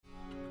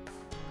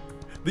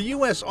The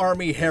U.S.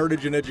 Army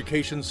Heritage and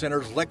Education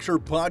Center's lecture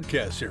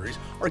podcast series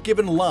are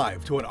given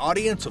live to an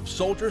audience of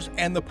soldiers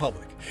and the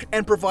public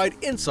and provide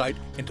insight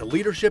into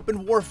leadership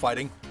and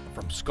warfighting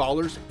from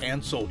scholars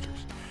and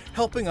soldiers,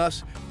 helping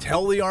us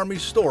tell the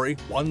Army's story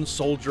one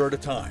soldier at a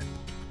time.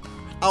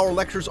 Our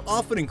lectures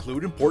often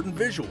include important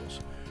visuals.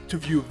 To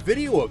view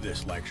video of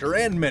this lecture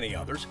and many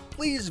others,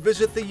 please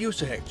visit the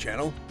USAHEC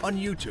channel on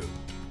YouTube.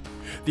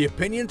 The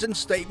opinions and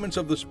statements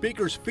of the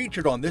speakers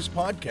featured on this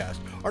podcast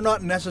are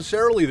not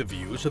necessarily the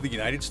views of the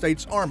United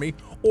States Army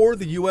or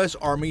the U.S.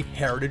 Army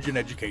Heritage and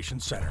Education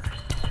Center.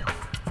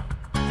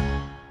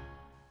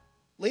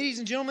 Ladies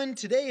and gentlemen,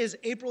 today is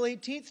April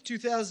 18th,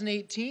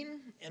 2018,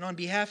 and on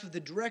behalf of the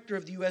Director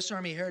of the U.S.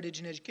 Army Heritage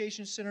and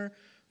Education Center,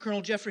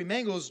 Colonel Jeffrey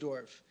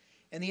Mangelsdorf,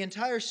 and the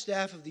entire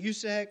staff of the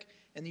USAHEC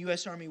and the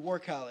U.S. Army War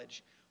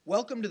College,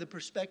 welcome to the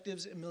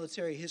Perspectives in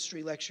Military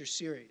History Lecture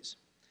Series.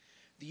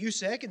 The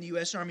USAHEC and the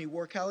U.S. Army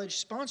War College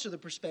sponsor the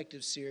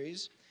Perspectives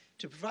series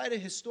to provide a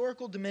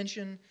historical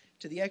dimension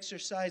to the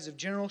exercise of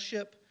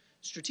generalship,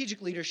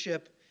 strategic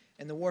leadership,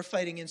 and the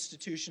warfighting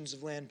institutions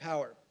of land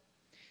power.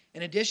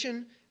 In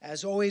addition,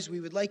 as always, we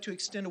would like to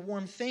extend a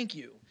warm thank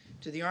you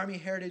to the Army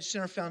Heritage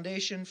Center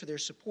Foundation for their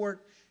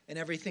support and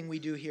everything we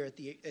do here at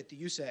the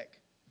USAHEC.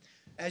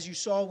 As you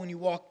saw when you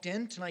walked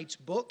in, tonight's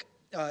book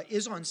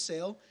is on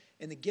sale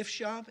in the gift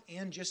shop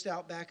and just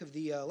out back of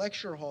the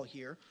lecture hall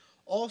here.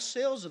 All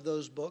sales of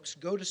those books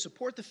go to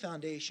support the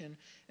foundation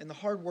and the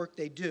hard work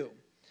they do.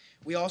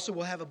 We also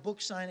will have a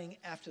book signing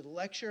after the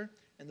lecture,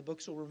 and the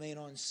books will remain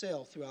on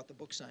sale throughout the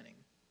book signing.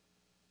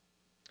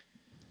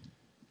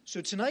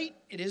 So tonight,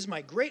 it is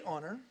my great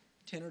honor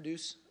to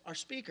introduce our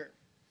speaker.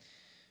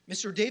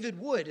 Mr. David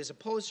Wood is a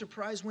Pulitzer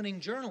Prize-winning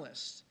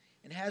journalist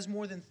and has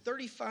more than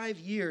 35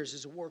 years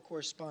as a war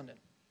correspondent.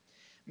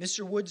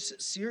 Mr. Wood's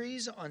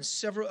series on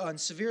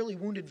severely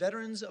wounded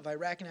veterans of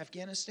Iraq and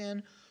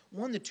Afghanistan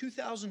won the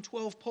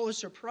 2012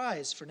 Pulitzer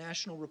Prize for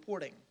national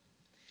reporting.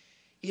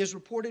 He has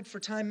reported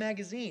for Time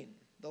Magazine,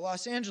 the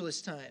Los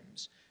Angeles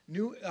Times,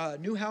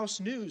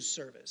 Newhouse News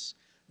Service,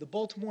 the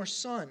Baltimore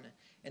Sun,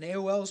 and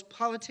AOL's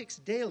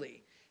Politics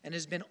Daily, and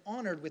has been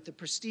honored with the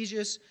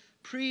prestigious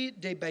Prix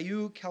de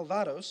Bayeux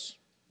Calvados,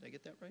 did I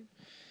get that right?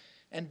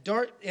 And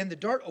the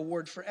DART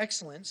Award for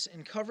Excellence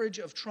in Coverage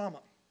of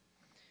Trauma,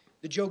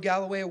 the Joe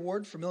Galloway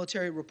Award for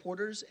Military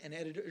Reporters and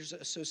Editors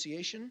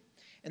Association,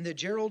 and the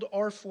Gerald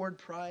R. Ford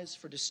Prize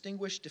for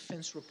Distinguished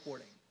Defense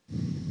Reporting.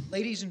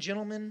 Ladies and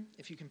gentlemen,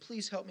 if you can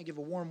please help me give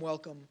a warm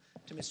welcome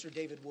to Mr.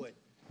 David Wood.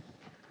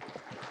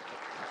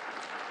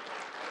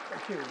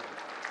 Thank you.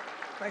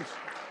 Thanks.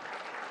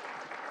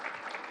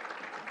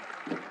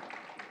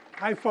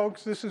 Hi,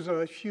 folks. This is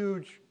a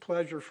huge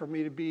pleasure for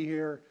me to be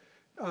here.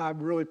 I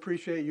really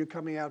appreciate you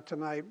coming out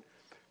tonight.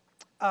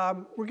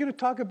 We're going to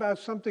talk about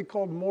something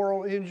called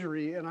moral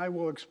injury, and I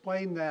will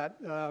explain that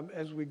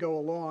as we go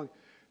along.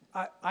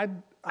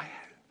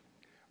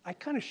 I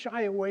kind of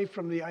shy away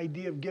from the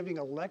idea of giving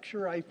a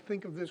lecture. I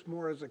think of this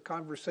more as a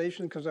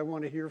conversation because I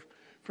want to hear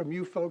from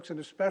you folks, and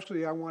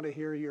especially I want to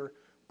hear your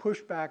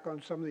pushback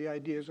on some of the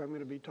ideas I'm going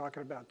to be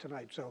talking about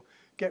tonight. So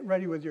get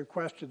ready with your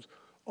questions.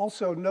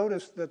 Also,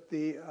 notice that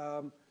the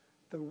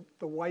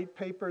white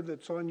paper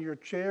that's on your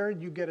chair,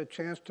 you get a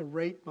chance to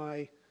rate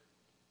my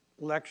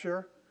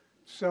lecture.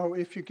 So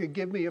if you could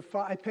give me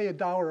I pay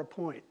 $1 a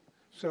point.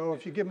 So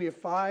if you give me a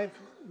 5,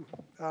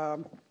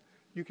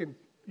 you can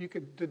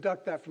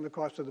deduct that from the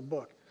cost of the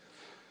book.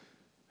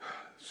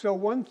 So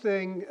one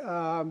thing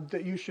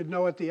that you should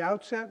know at the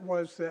outset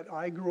was that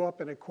I grew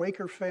up in a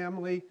Quaker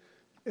family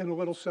in a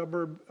little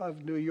suburb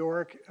of New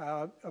York,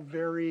 a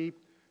very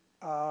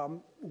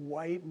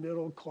white,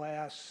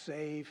 middle-class,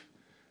 safe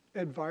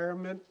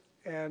environment.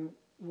 And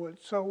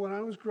so when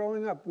I was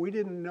growing up, we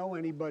didn't know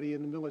anybody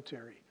in the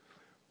military.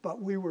 But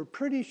we were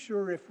pretty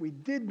sure if we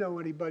did know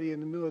anybody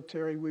in the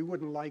military, we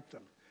wouldn't like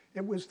them.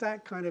 It was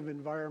that kind of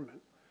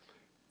environment.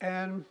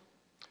 And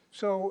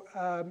so,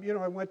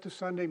 I went to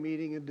Sunday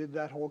meeting and did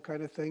that whole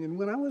kind of thing. And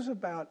when I was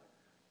about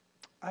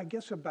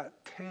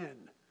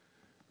 10,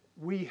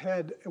 we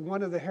had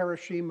one of the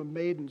Hiroshima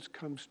maidens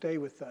come stay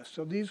with us.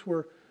 So these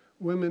were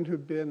women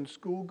who'd been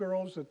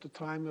schoolgirls at the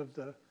time of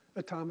the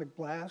atomic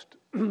blast.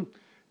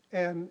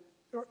 And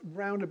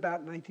around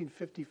about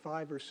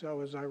 1955 or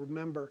so, as I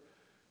remember,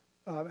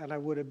 and I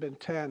would have been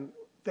 10,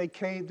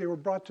 they were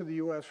brought to the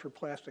U.S. for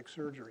plastic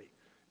surgery.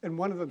 And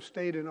one of them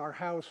stayed in our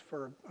house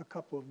for a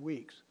couple of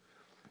weeks.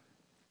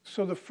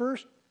 So the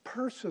first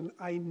person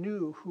I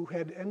knew who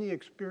had any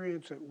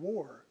experience at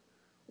war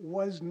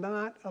was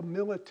not a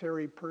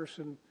military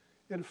person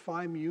in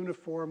fine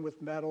uniform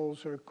with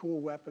medals or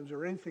cool weapons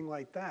or anything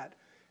like that.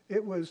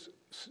 It was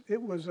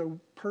a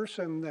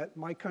person that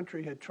my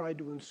country had tried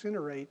to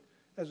incinerate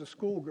as a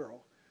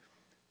schoolgirl.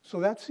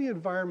 So that's the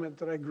environment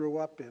that I grew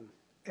up in.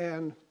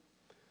 And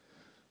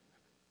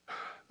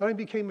then I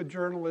became a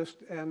journalist,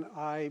 and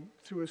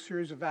through a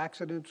series of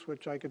accidents,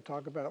 which I could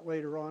talk about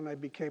later on, I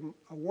became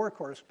a war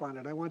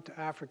correspondent. I went to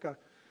Africa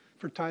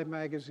for Time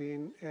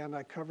Magazine, and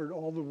I covered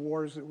all the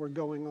wars that were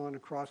going on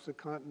across the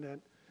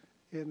continent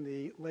in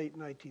the late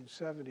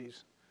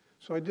 1970s.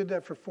 So I did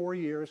that for 4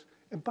 years.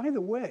 And by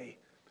the way,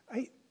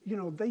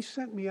 they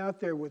sent me out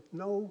there with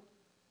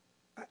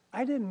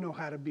I didn't know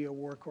how to be a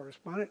war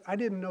correspondent. I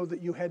didn't know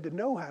that you had to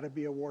know how to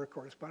be a war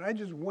correspondent. I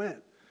just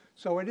went.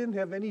 So I didn't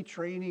have any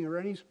training or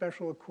any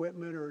special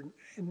equipment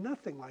and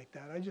nothing like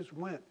that. I just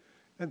went.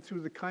 And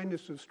through the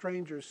kindness of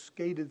strangers,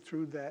 skated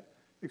through that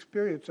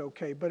experience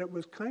okay. But it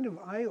was kind of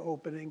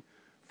eye-opening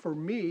for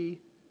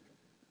me.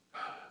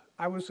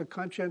 I was a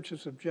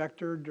conscientious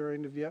objector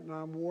during the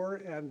Vietnam War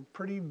and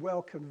pretty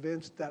well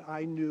convinced that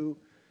I knew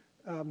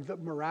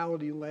that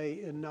morality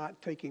lay in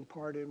not taking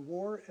part in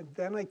war. And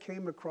then I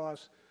came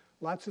across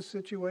lots of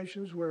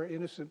situations where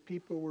innocent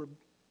people were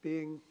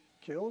being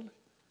killed,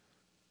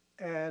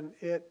 and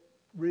it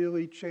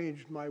really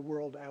changed my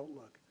world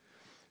outlook.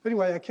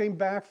 Anyway, I came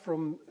back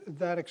from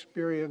that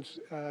experience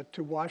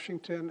to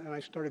Washington, and I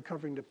started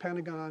covering the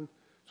Pentagon.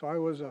 So I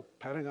was a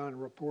Pentagon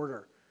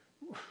reporter,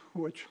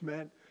 which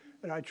meant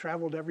that I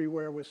traveled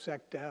everywhere with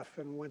SecDef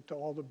and went to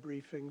all the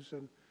briefings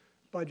and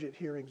budget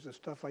hearings and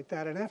stuff like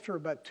that. And after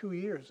about 2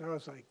 years, I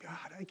was like,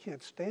 God, I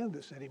can't stand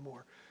this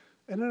anymore.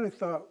 And then I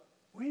thought,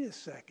 wait a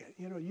second,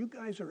 you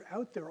guys are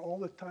out there all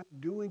the time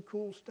doing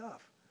cool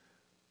stuff.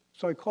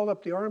 So I called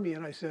up the Army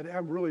and I said,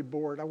 I'm really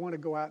bored. I want to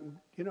go out and,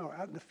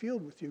 out in the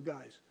field with you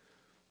guys.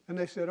 And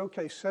they said,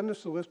 okay, send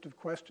us a list of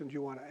questions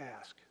you want to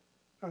ask.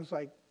 I was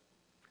like,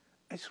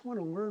 I just want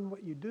to learn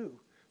what you do.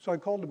 So I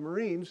called the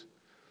Marines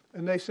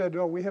and they said,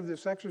 oh, we have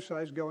this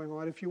exercise going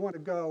on. If you want to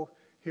go,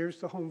 here's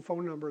the home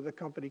phone number of the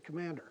company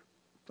commander.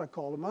 So I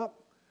called him up.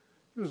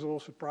 He was a little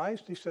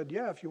surprised. He said,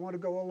 yeah, if you want to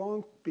go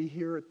along, be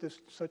here at this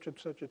such and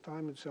such a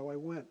time. And so I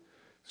went.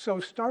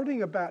 So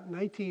starting about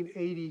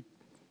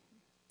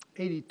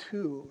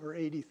 1982 or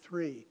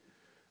 83,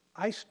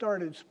 I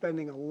started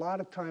spending a lot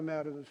of time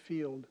out in the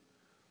field,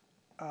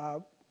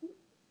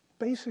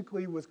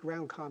 basically with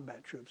ground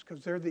combat troops,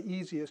 because they're the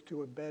easiest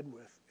to embed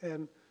with.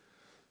 And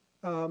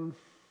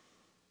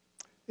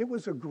it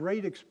was a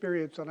great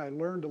experience, and I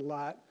learned a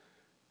lot.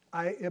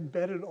 I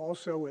embedded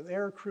also with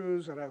air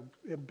crews, and I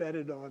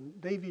embedded on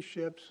Navy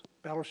ships,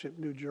 Battleship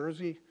New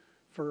Jersey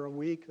for a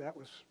week. That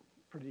was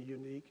pretty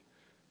unique.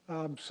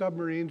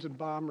 Submarines and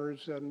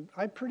bombers, and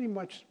I pretty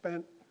much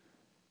spent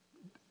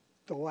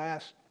the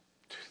last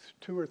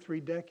 2 or 3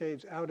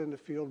 decades out in the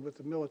field with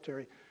the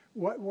military,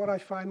 what I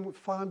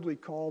fondly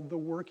called the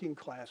working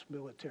class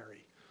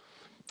military.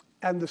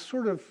 And the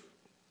sort of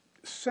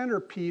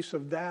centerpiece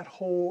of that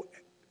whole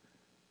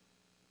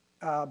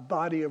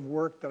body of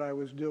work that I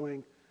was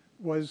doing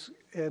was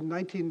in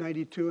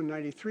 1992 and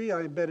 93,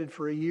 I embedded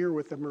for a year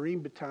with the Marine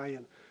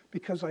Battalion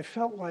because I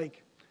felt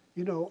like,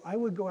 I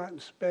would go out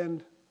and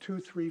spend 2,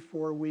 3,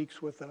 4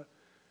 weeks with an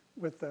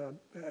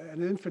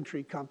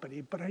infantry company,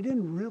 but I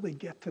didn't really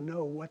get to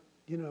know what,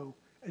 I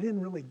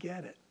didn't really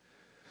get it.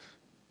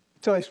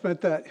 So I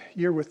spent that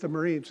year with the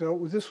Marines.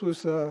 So this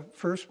was the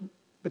 1st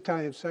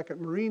Battalion, 2nd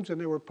Marines, and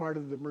they were part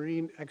of the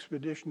Marine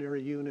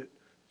Expeditionary Unit,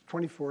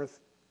 24th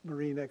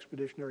Marine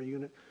Expeditionary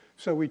Unit.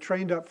 So we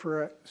trained up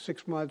for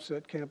 6 months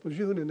at Camp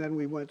Lejeune, and then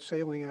we went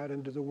sailing out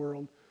into the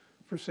world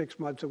for 6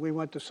 months. And we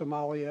went to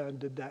Somalia and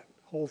did that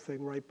whole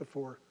thing right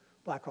before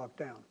Black Hawk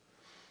Down.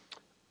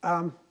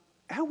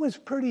 That was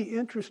pretty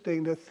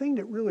interesting. The thing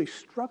that really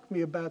struck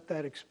me about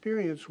that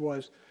experience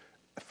was,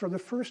 for the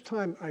first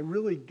time, I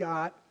really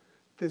got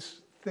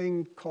this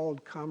thing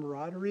called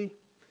camaraderie,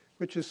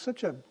 which is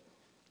such a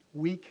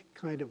weak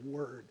kind of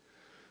word.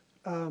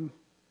 To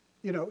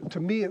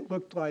me, it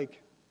looked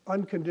like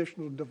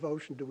unconditional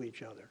devotion to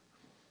each other,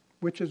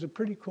 which is a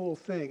pretty cool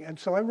thing. And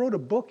so I wrote a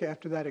book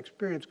after that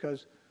experience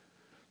because,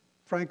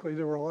 frankly,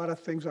 there were a lot of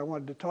things I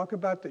wanted to talk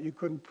about that you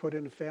couldn't put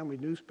in a family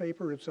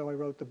newspaper, and so I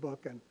wrote the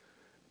book. And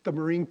the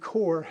Marine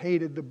Corps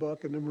hated the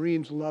book, and the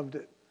Marines loved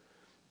it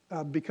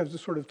because it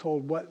sort of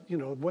told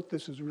what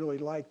this is really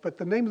like. But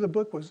the name of the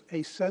book was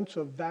A Sense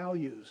of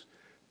Values,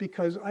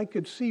 because I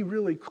could see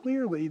really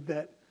clearly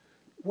that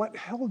what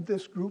held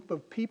this group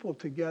of people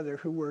together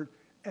who were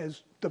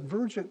as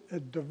diverse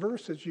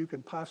as you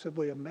could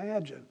possibly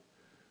imagine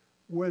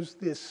was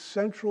this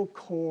central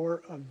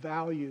core of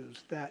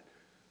values that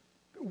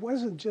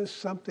wasn't just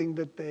something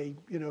that they,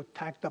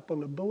 tacked up on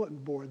the bulletin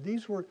board.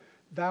 These were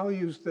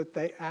values that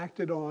they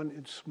acted on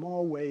in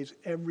small ways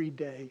every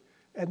day,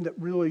 and that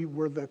really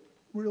were the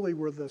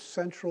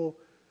central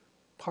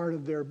part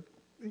of their,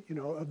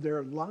 of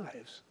their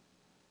lives.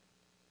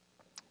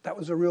 That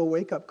was a real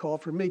wake-up call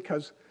for me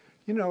because,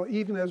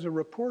 even as a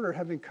reporter,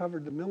 having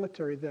covered the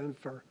military then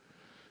for,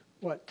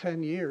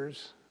 10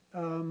 years,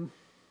 I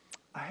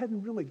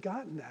hadn't really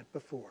gotten that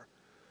before.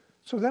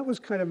 So that was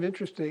kind of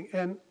interesting.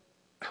 And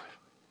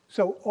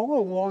so all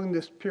along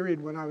this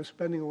period when I was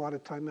spending a lot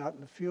of time out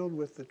in the field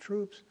with the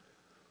troops,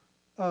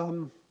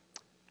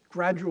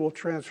 gradual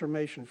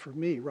transformation for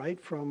me,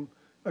 right? From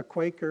a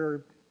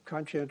Quaker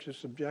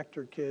conscientious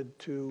objector kid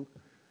to,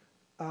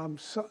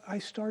 so I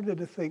started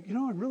to think,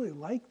 I really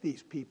like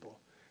these people.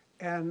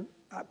 And,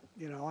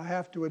 I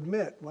have to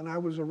admit, when I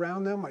was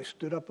around them, I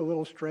stood up a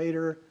little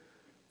straighter,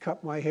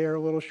 cut my hair a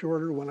little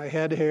shorter when I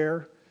had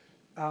hair,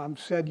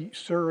 said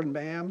sir and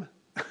ma'am,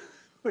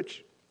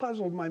 which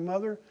puzzled my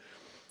mother.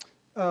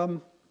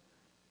 And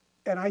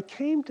I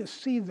came to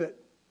see that,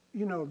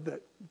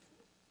 that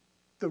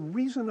the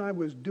reason I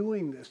was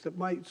doing this, that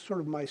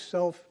my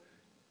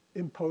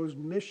self-imposed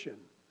mission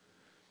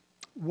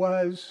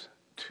was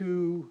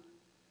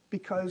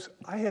because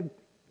I had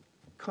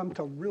come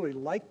to really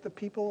like the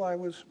people I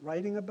was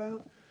writing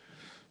about.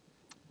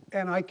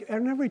 And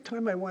every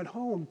time I went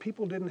home,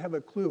 people didn't have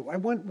a clue. I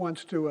went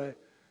once to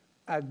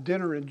a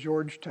dinner in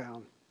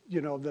Georgetown,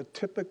 the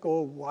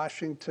typical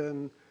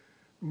Washington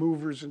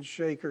movers and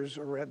shakers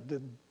are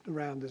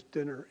around this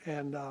dinner.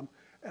 And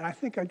I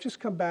think I'd just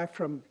come back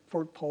from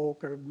Fort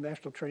Polk or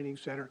National Training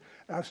Center.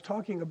 And I was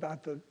talking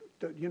about the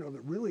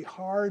really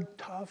hard,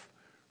 tough,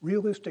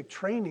 realistic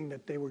training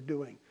that they were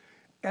doing.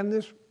 And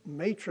this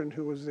matron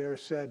who was there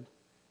said,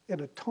 in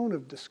a tone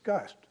of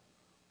disgust,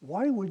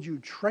 "Why would you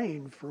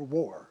train for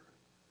war?"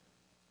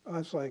 I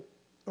was like,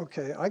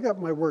 okay, I got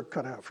my work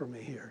cut out for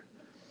me here.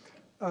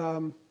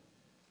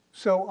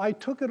 So I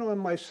took it on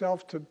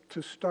myself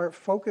to start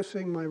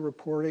focusing my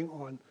reporting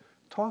on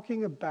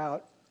talking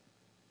about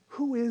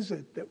who is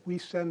it that we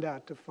send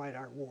out to fight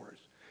our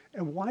wars,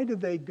 and why do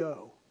they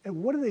go,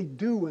 and what do they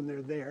do when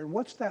they're there, and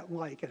what's that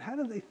like, and how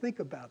do they think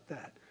about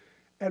that,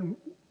 and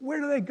where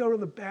do they go to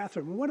the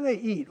bathroom, and what do they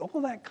eat,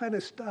 all that kind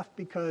of stuff,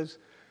 because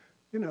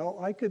I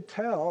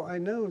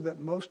know that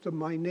most of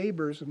my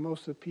neighbors and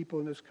most of the people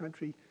in this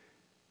country,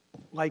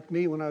 like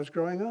me when I was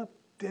growing up,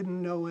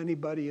 didn't know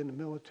anybody in the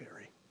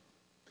military.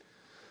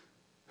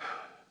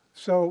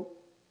 So,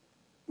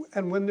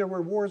 and when there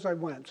were wars, I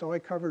went. So I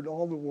covered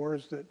all the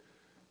wars that,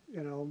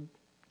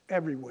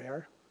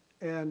 everywhere.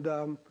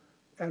 And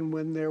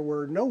when there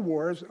were no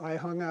wars, I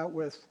hung out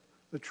with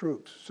the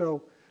troops.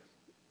 So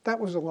that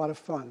was a lot of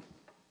fun.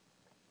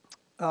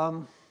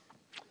 I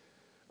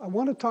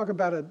want to talk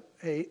about an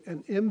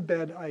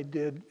embed I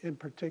did in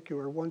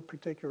particular, one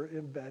particular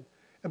embed.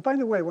 And by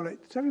the way,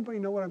 does everybody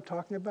know what I'm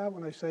talking about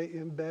when I say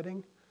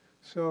embedding?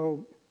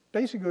 So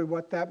basically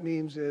what that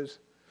means is,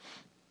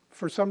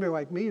 for somebody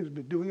like me who's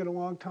been doing it a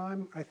long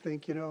time, I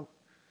think, the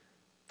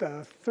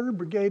 3rd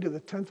Brigade of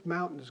the 10th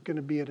Mountain is going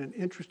to be at an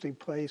interesting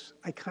place.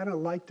 I kind of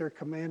like their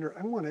commander.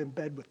 I want to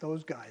embed with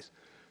those guys.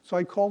 So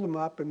I called them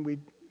up and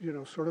we'd,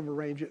 sort of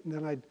arrange it, and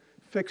then I'd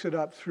fix it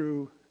up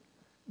through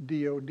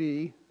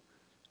DOD.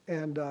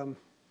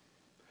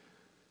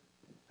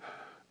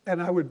 And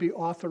I would be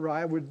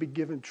authorized, I would be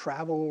given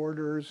travel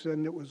orders,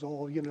 and it was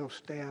all,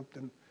 stamped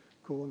and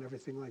cool and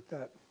everything like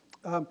that.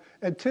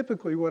 And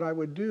typically what I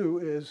would do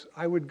is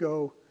I would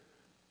go,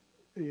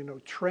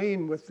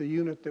 train with the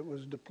unit that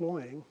was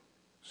deploying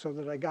so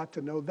that I got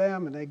to know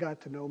them and they got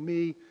to know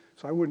me,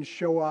 so I wouldn't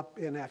show up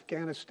in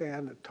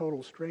Afghanistan a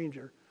total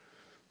stranger.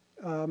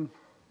 And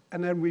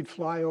then we'd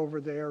fly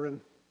over there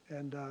and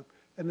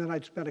then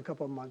I'd spend a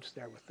couple of months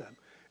there with them.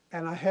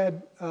 And I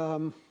had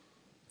a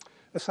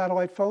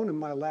satellite phone in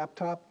my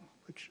laptop,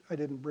 which I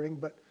didn't bring,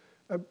 but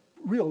a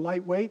real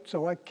lightweight,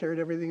 so I carried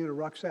everything in a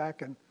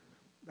rucksack, and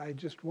I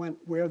just went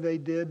where they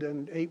did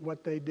and ate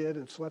what they did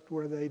and slept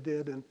where they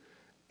did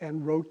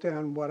and wrote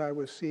down what I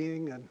was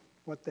seeing and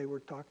what they were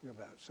talking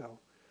about. So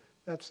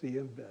that's the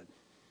embed.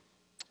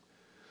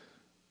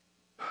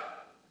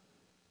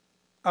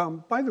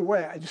 By the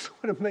way, I just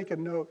want to make a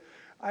note.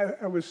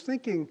 I was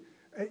thinking,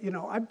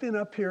 I've been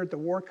up here at the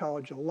War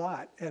College a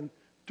lot, and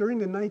during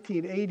the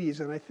 1980s,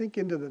 and I think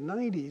into the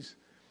 90s,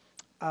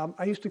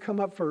 I used to come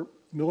up for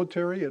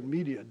Military and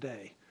Media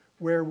Day,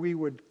 where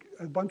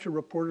a bunch of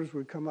reporters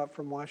would come up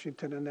from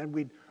Washington, and then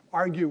we'd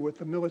argue with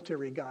the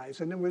military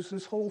guys. And there was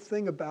this whole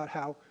thing about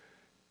how,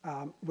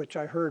 which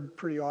I heard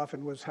pretty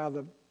often, was how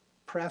the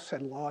press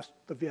had lost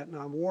the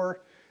Vietnam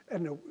War,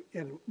 and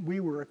we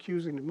were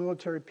accusing the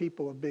military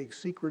people of being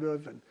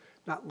secretive and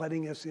not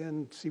letting us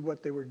in, see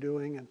what they were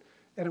doing, and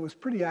it was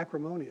pretty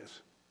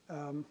acrimonious.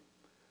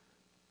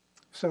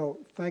 So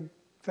thank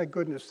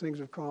goodness things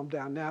have calmed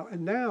down now.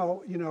 And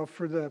now,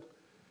 for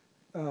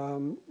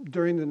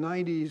during the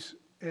 90s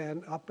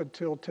and up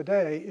until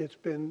today, it's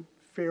been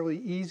fairly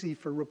easy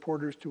for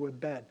reporters to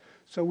embed.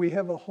 So we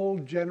have a whole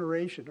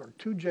generation or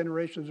 2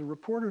 generations of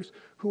reporters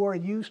who are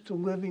used to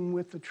living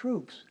with the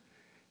troops.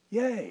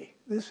 Yay,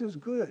 this is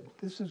good,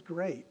 this is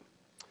great.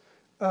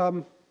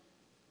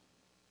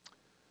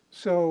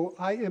 So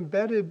I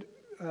embedded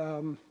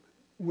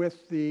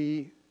with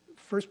the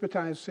 1st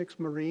Battalion 6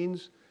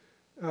 Marines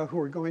who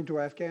were going to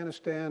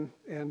Afghanistan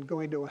and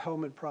going to a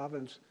Helmand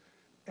province.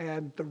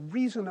 And the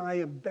reason I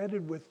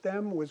embedded with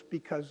them was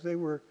because they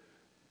were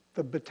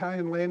the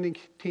battalion landing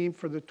team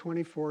for the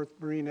 24th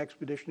Marine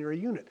Expeditionary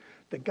Unit.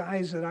 The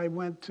guys that I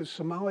went to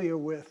Somalia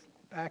with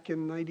back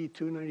in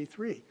 92,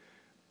 93.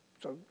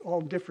 So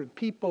all different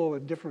people, a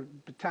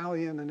different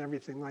battalion and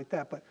everything like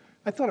that. But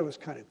I thought it was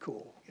kind of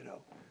cool,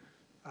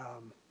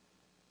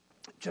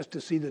 just to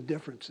see the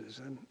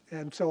differences.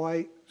 And so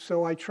I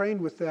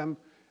trained with them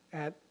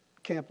at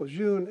Camp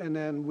Lejeune, and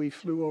then we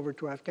flew over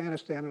to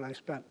Afghanistan, and I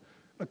spent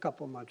a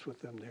couple of months with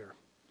them there.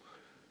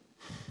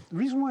 The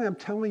reason why I'm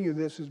telling you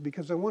this is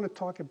because I want to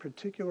talk in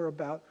particular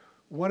about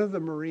one of the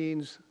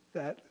Marines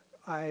that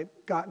I've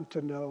gotten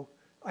to know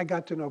I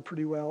got to know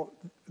pretty well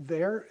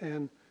there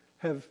and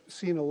have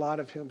seen a lot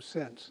of him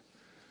since.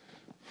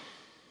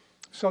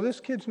 So this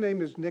kid's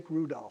name is Nick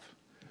Rudolph.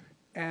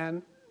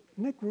 And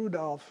Nick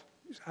Rudolph,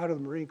 he's out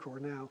of the Marine Corps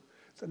now.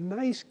 He's a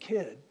nice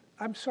kid.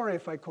 I'm sorry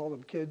if I call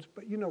them kids,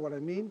 but you know what I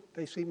mean.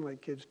 They seem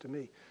like kids to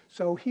me.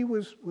 So he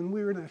was, when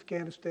we were in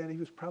Afghanistan, he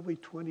was probably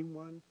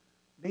 21,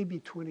 maybe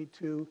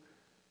 22.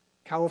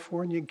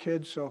 Californian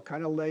kid, so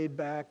kind of laid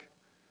back,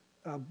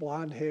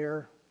 blonde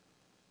hair,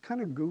 kind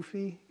of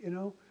goofy, you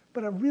know,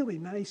 but a really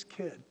nice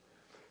kid.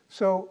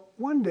 So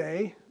one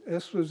day,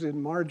 this was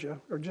in Marja,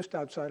 or just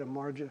outside of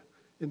Marja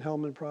in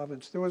Helmand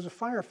Province, there was a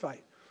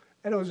firefight.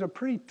 And it was a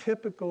pretty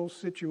typical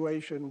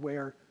situation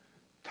where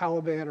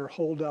Taliban are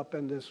holed up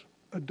in this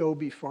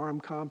adobe farm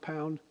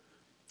compound,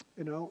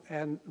 you know,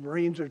 and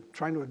Marines are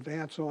trying to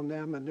advance on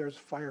them, and there's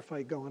a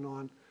firefight going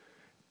on.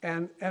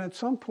 And at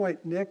some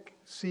point, Nick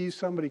sees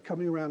somebody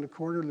coming around the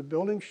corner of the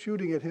building,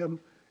 shooting at him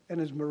and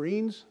his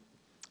Marines,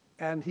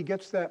 and he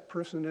gets that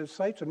person in his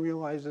sights and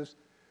realizes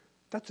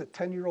that's a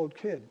 10-year-old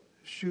kid,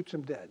 shoots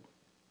him dead.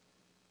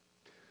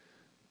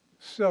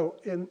 So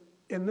in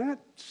that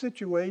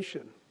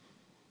situation,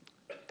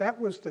 that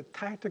was the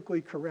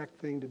tactically correct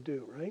thing to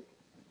do,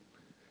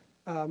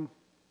 right?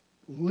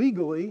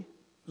 Legally, it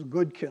was a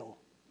good kill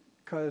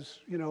because,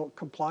 you know,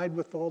 complied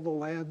with all the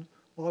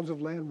laws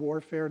of land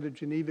warfare, the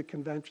Geneva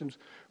Conventions,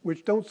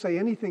 which don't say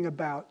anything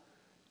about,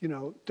 you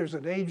know, there's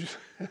an age,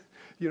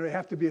 you know, you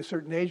have to be a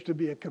certain age to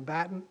be a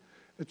combatant.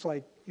 It's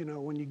like, you know,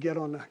 when you get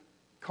on a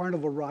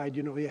carnival ride,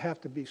 you know, you have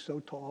to be so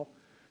tall.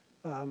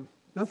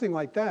 Nothing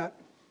like that.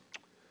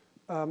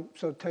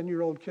 So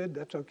 10-year-old kid,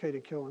 that's okay to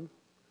kill him.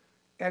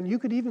 And you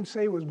could even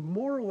say it was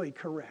morally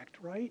correct,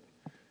 right?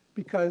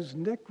 Because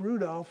Nick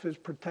Rudolph is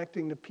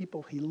protecting the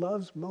people he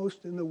loves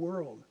most in the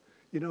world.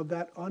 You know,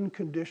 that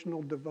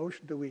unconditional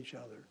devotion to each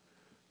other.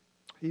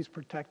 He's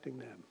protecting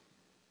them.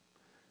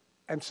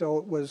 And so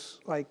it was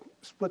like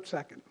split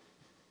second.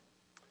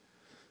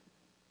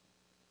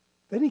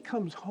 Then he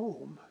comes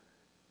home,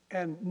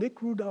 and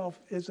Nick Rudolph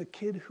is a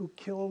kid who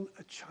killed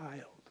a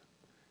child.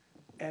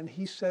 And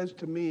he says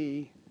to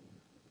me,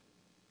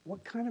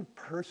 what kind of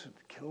person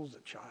kills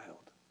a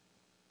child?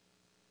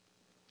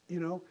 You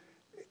know,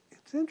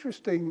 it's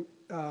interesting.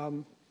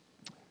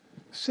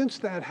 Since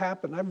that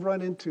happened, I've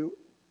run into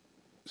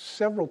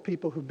several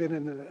people who've been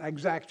in the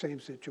exact same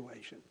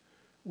situation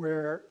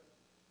where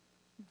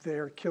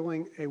they're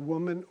killing a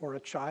woman or a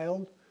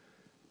child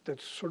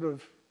that's sort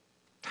of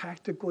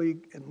tactically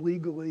and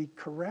legally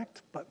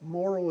correct, but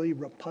morally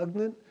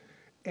repugnant,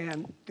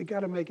 and they got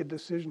to make a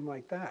decision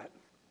like that.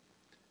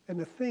 And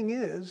the thing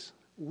is,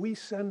 we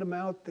send them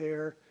out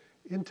there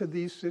into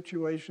these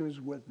situations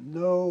with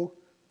no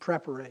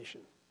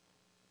preparation.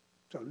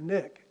 So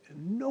Nick had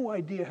no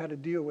idea how to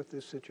deal with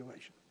this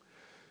situation.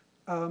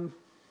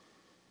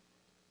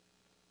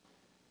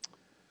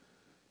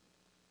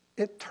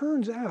 It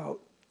turns out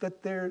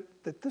that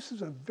this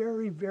is a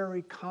very,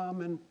 very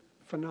common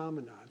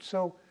phenomenon.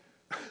 So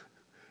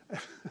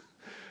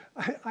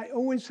I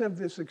always have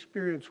this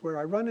experience where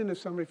I run into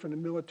somebody from the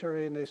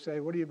military and they say,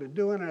 what have you been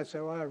doing? And I say,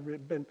 well,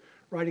 I've been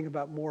writing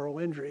about moral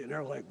injury. And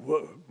they're like,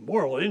 whoa,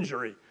 moral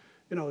injury?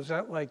 You know, is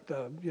that like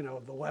the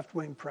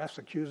left-wing press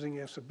accusing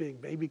us of being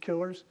baby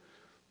killers?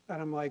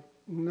 And I'm like,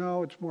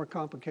 no, it's more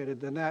complicated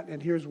than that.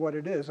 And here's what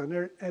it is.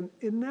 And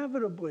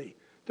inevitably,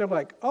 they're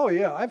like, oh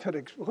yeah,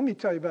 let me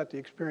tell you about the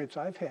experience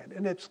I've had.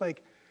 And it's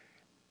like,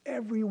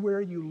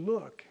 everywhere you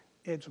look,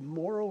 it's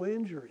moral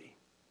injury.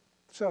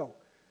 So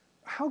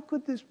how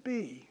could this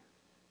be?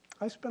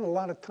 I spent a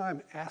lot of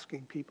time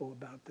asking people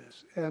about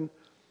this. And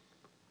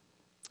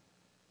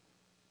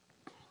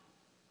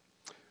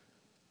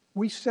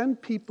we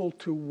send people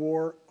to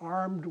war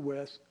armed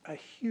with a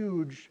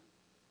huge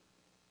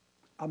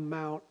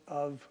amount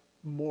of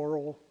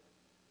moral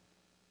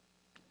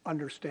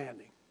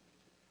understanding,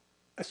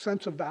 a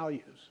sense of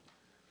values.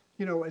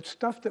 You know, it's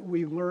stuff that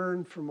we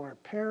learn from our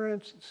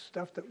parents, it's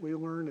stuff that we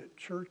learn at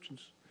church and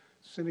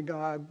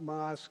synagogue,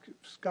 mosque,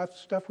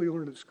 stuff we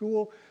learn at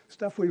school,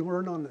 stuff we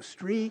learn on the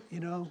street, you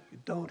know, you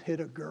don't hit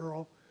a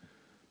girl.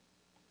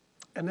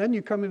 And then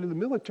you come into the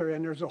military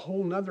and there's a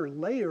whole nother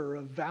layer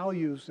of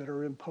values that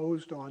are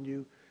imposed on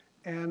you.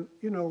 And,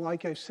 you know,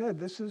 like I said,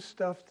 this is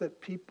stuff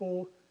that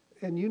people,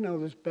 and you know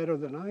this better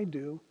than I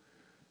do,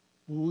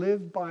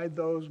 live by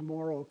those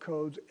moral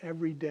codes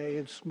every day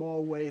in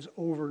small ways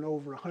over and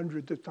over,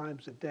 hundreds of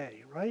times a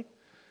day, right?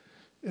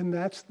 And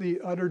that's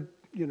the utter,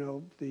 you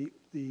know,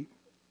 the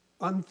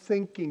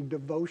unthinking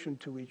devotion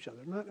to each other.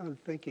 Not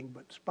unthinking,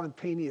 but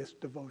spontaneous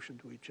devotion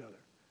to each other.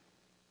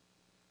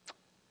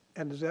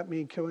 And does that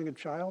mean killing a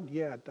child?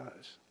 Yeah, it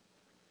does.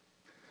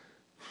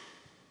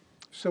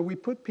 So we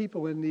put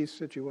people in these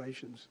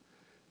situations.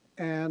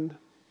 And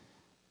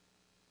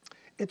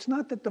it's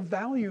not that the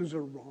values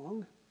are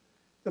wrong.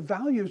 The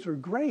values are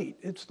great.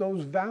 It's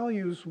those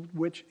values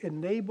which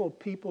enable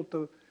people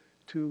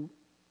to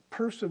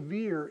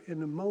persevere in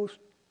the most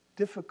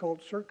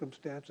difficult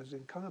circumstances in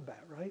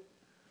combat, right?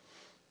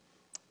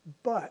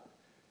 But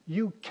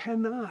you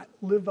cannot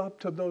live up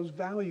to those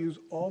values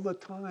all the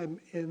time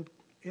in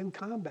in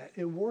combat,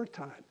 in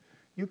wartime.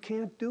 You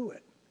can't do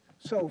it.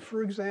 So,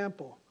 for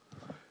example,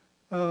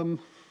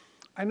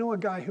 I know a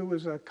guy who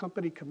was a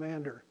company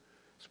commander,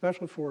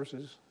 Special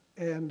Forces,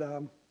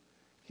 and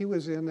he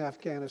was in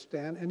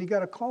Afghanistan, and he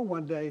got a call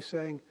one day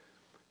saying,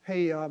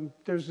 hey,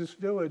 there's this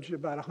village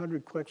about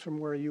 100 clicks from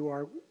where you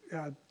are.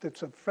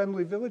 It's a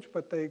friendly village,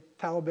 but the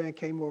Taliban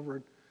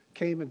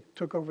came and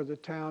took over the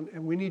town,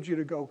 and we need you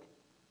to go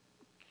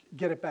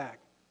get it back,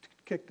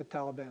 kick the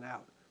Taliban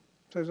out.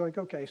 So I was like,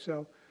 okay.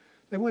 So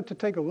they went to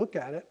take a look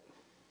at it,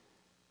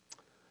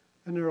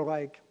 and they were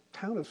like,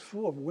 town is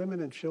full of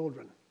women and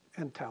children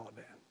and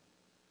Taliban.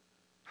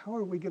 How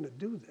are we going to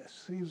do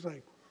this? He was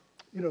like,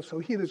 so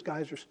he and his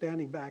guys are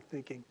standing back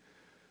thinking,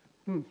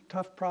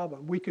 tough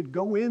problem. We could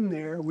go in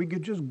there, we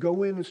could just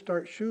go in and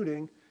start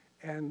shooting,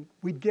 and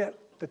we'd get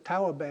the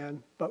Taliban,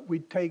 but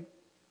we'd take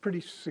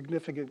pretty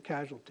significant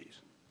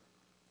casualties.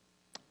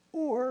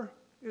 Or,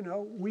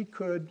 we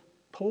could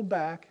pull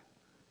back,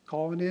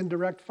 call in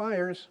indirect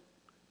fires,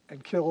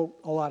 and kill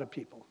a lot of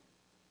people.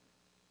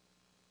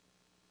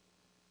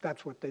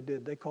 That's what they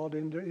did. They called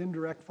in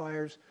indirect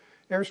fires,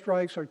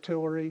 airstrikes,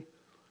 artillery,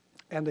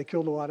 and they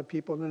killed a lot of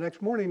people. And the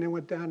next morning, they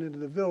went down into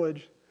the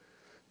village.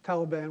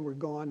 Taliban were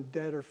gone,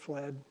 dead or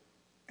fled.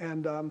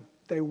 And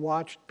they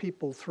watched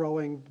people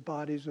throwing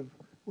bodies of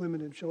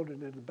women and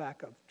children in the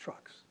back of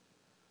trucks.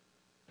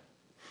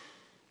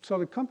 So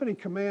the company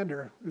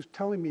commander who's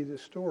telling me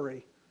this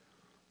story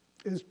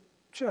is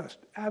just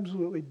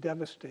absolutely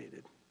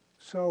devastated.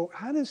 So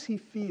how does he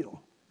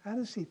feel? How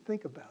does he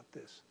think about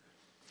this?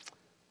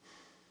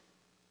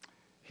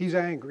 He's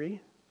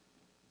angry.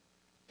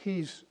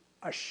 He's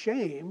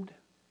ashamed.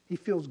 He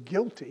feels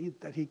guilty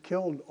that he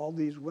killed all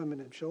these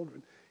women and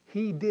children.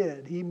 He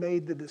did. He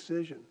made the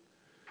decision.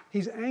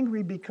 He's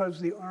angry because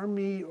the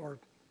Army or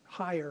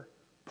higher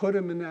put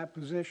him in that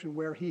position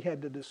where he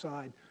had to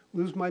decide,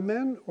 lose my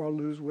men or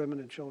lose women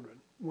and children,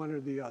 one or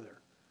the other.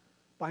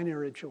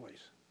 Binary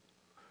choice.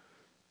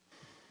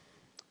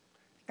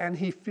 And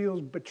he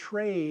feels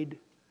betrayed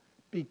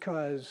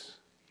because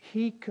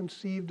he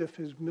conceived of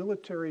his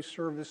military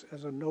service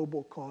as a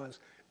noble cause,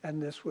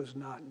 and this was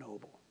not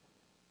noble.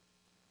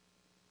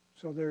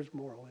 So there's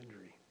moral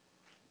injury.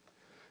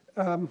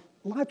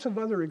 Lots of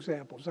other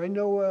examples. I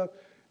know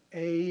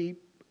a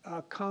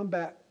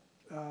combat,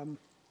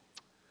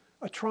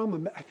 a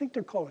trauma, I think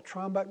they're called a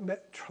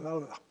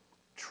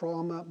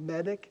trauma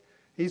medic.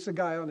 He's the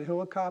guy on the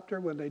helicopter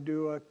when they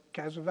do a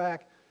CASEVAC,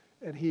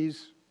 and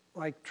he's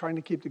like trying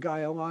to keep the guy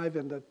alive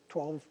in the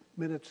 12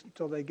 minutes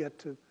until they get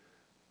to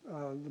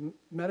the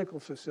medical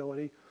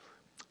facility.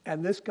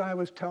 And this guy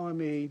was telling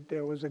me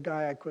there was a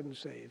guy I couldn't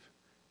save.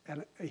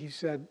 And he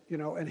said,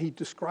 and he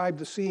described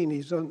the scene.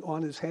 He's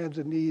on his hands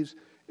and knees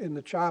in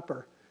the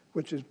chopper,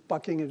 which is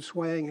bucking and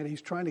swaying, and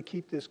he's trying to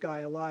keep this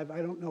guy alive.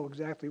 I don't know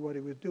exactly what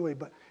he was doing,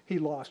 but he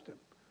lost him.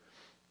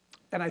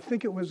 And I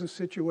think it was a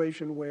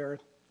situation where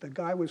the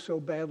guy was so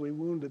badly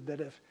wounded that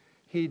if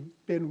he'd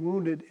been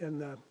wounded in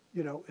the,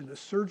 in the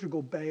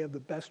surgical bay of the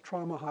best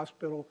trauma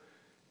hospital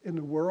in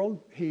the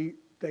world,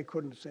 they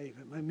couldn't save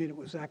him. I mean, it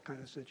was that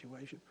kind of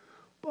situation.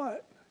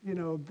 But,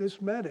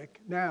 this medic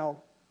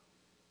now,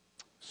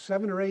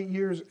 7 or 8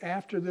 years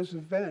after this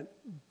event,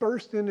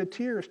 burst into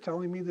tears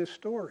telling me this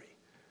story.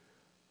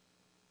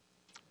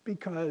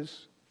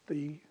 Because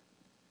the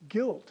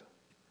guilt,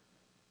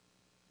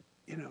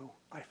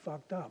 I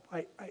fucked up.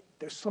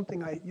 There's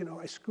something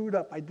I screwed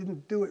up. I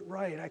didn't do it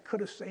right. I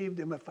could have saved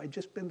him if I'd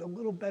just been a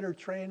little better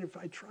trained, if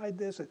I tried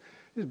this. And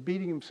just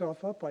beating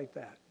himself up like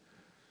that.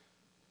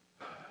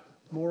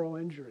 Moral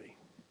injury.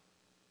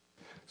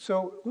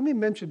 So let me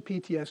mention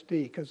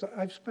PTSD, because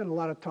I've spent a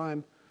lot of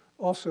time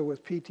also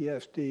with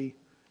PTSD,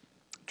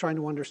 trying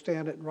to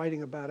understand it and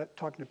writing about it,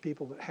 talking to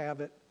people that have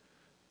it.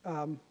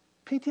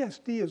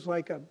 PTSD is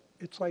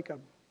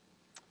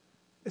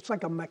it's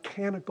like a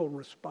mechanical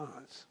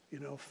response,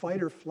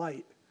 fight or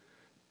flight.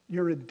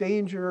 You're in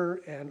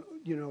danger, and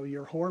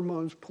your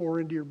hormones pour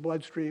into your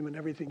bloodstream, and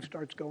everything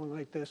starts going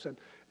like this, and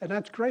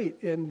that's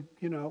great in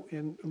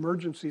in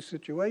emergency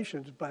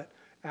situations, but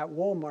at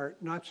Walmart,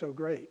 not so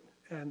great.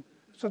 And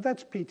so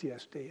that's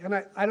PTSD,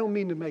 and I don't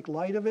mean to make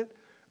light of it.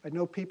 I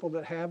know people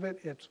that have it.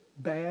 It's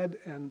bad,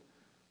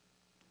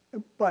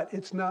 but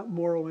it's not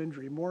moral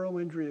injury. Moral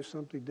injury is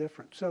something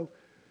different. So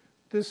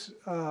this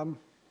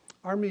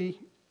Army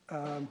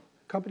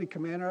company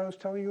commander I was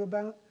telling you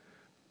about,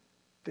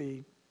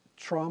 the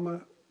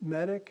trauma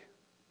medic,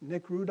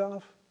 Nick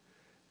Rudolph,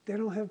 they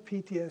don't have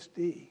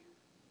PTSD.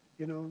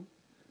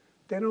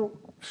 They don't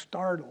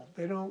startle.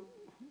 They don't,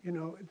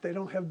 they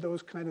don't have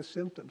those kind of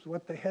symptoms.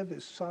 What they have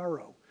is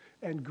sorrow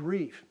and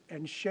grief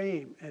and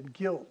shame and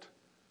guilt.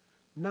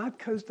 Not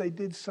because they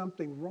did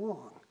something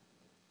wrong.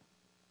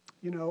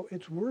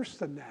 It's worse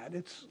than that.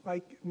 It's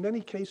like, in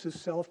many cases,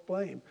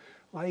 self-blame.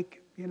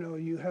 Like,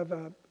 you have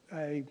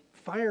a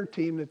fire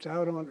team that's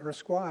out on, or a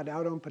squad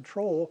out on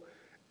patrol,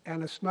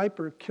 and a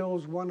sniper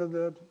kills one of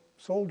the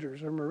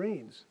soldiers or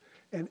Marines.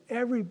 And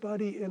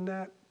everybody in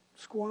that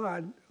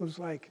squad was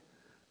like,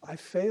 I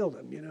failed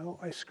him,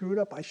 I screwed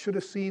up. I should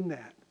have seen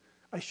that.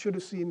 I should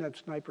have seen that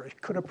sniper. I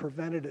could have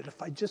prevented it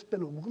if I'd just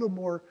been a little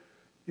more,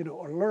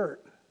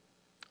 alert.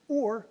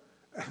 Or,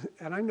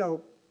 and I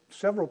know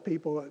several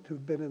people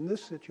who've been in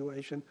this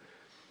situation,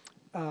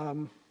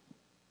 a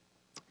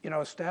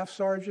staff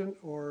sergeant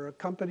or a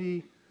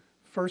company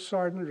first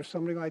sergeant or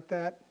something like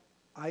that,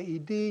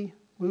 IED,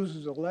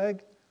 loses a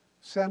leg,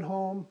 sent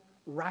home,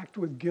 racked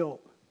with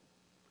guilt.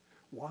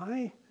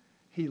 Why?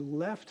 He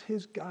left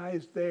his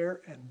guys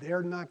there, and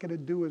they're not going to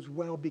do as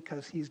well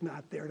because he's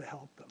not there to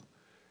help them.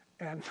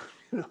 And,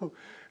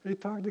 they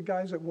talked to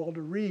guys at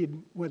Walter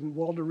Reed when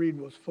Walter Reed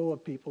was full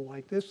of people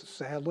like this,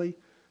 sadly,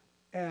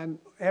 and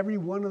every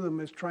one of them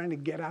is trying to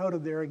get out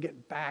of there and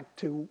get back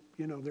to,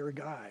 their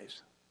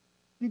guys.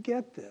 You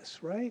get this,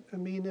 right? I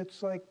mean,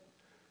 it's like,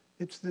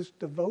 it's this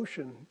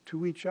devotion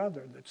to each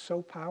other that's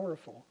so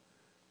powerful.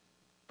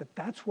 But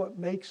that's what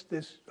makes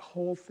this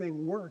whole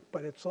thing work,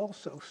 but it's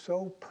also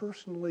so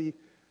personally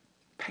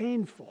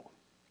painful,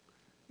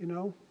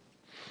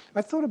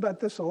 I thought about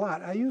this a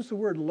lot. I use the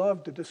word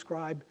love to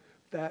describe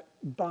that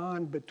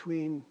bond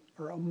between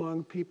or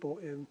among people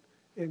in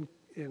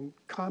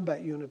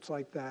combat units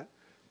like that.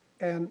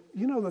 And,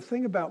 the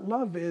thing about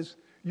love is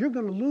you're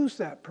going to lose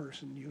that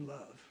person you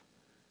love.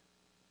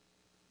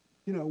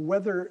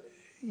 Whether,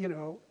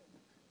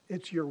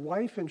 it's your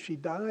wife and she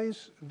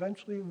dies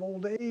eventually of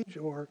old age,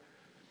 or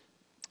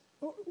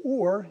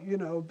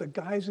the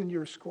guys in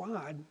your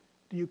squad,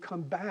 you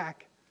come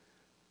back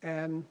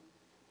and,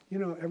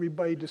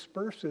 everybody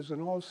disperses,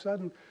 and all of a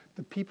sudden,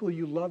 the people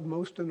you love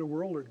most in the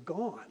world are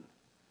gone.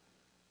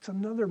 It's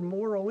another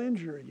moral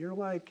injury. You're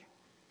like,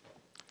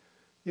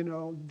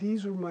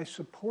 these are my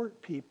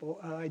support people.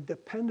 I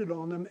depended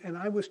on them, and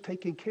I was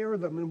taking care of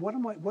them. And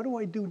what do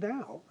I do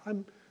now?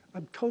 I'm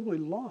totally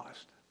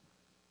lost.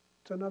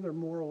 It's another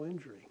moral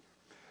injury.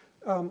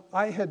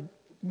 I had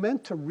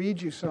meant to read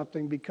you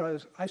something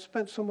because I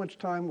spent so much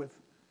time with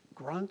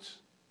grunts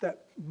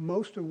that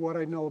most of what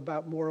I know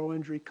about moral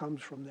injury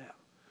comes from them.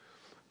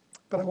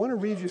 But I want to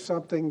read you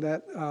something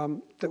that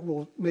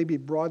will maybe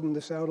broaden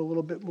this out a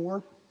little bit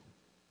more.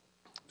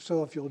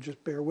 So if you'll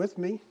just bear with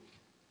me.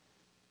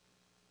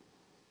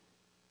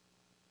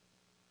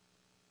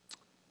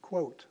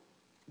 Quote,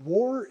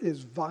 "War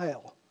is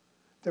vile.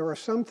 There are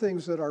some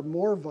things that are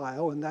more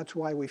vile, and that's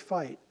why we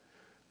fight.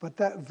 But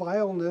that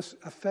vileness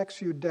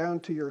affects you down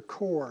to your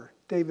core,"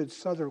 David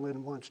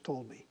Sutherland once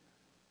told me.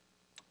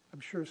 I'm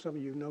sure some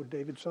of you know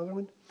David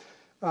Sutherland.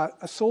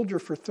 A soldier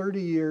for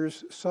 30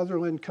 years,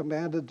 Sutherland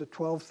commanded the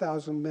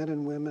 12,000 men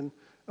and women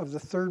of the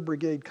 3rd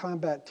Brigade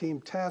Combat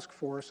Team Task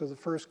Force of the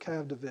 1st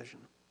Cav Division.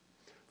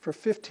 For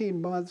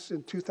 15 months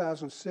in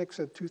 2006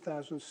 and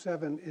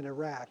 2007 in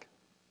Iraq,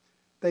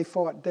 they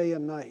fought day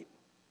and night.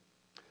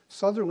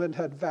 Sutherland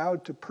had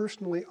vowed to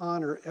personally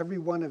honor every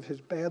one of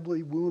his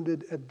badly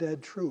wounded and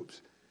dead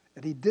troops,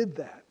 and he did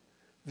that,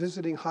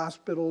 visiting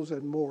hospitals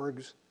and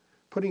morgues,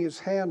 putting his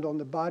hand on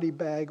the body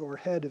bag or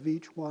head of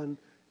each one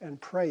and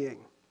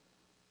praying.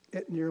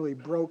 It nearly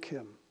broke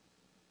him.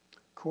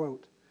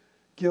 Quote,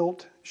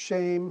 "Guilt,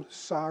 shame,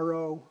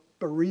 sorrow,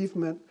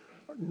 bereavement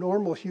are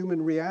normal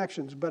human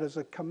reactions, but as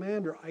a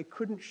commander, I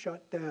couldn't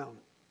shut down.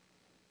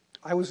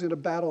 I was in a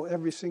battle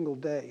every single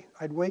day.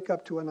 I'd wake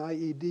up to an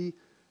IED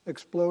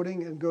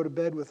exploding and go to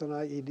bed with an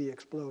IED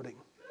exploding."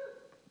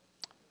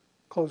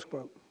 Close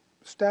quote.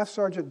 Staff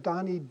Sergeant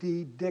Donnie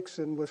D.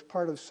 Dixon was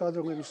part of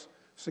Sutherland's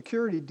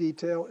security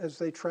detail as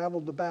they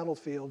traveled the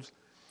battlefields,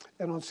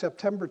 and on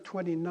September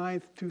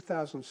 29,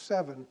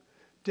 2007,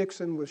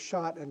 Dixon was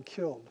shot and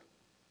killed.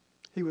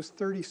 He was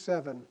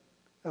 37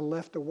 and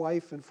left a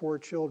wife and 4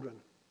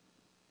 children.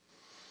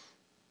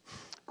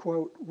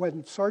 Quote,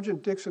 "When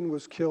Sergeant Dixon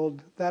was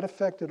killed, that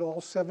affected all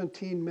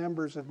 17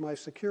 members of my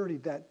security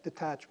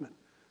detachment,"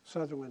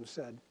 Sutherland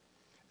said,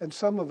 "and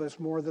some of us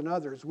more than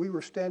others. We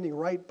were standing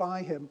right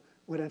by him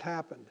when it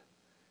happened.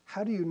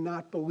 How do you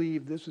not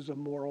believe this is a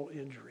moral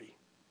injury?"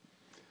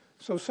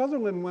 So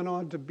Sutherland went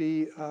on to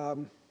be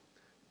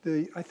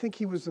I think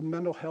he was the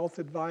mental health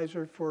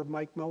advisor for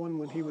Mike Mullen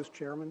when he was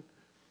chairman.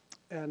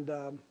 And,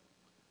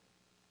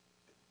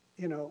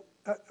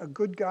 a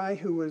good guy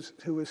who is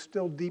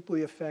still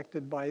deeply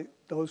affected by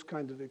those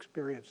kinds of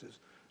experiences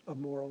of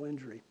moral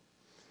injury.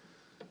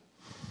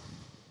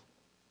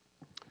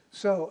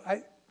 So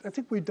I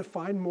think we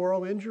define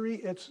moral injury.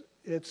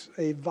 It's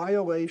a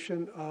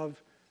violation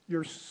of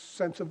your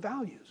sense of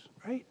values,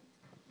 right?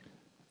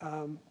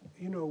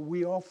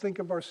 We all think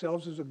of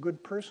ourselves as a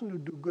good person who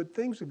do good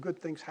things, and good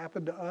things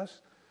happen to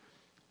us.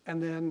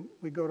 And then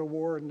we go to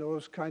war and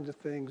those kinds of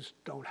things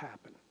don't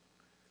happen.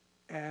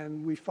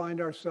 And we find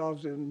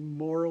ourselves in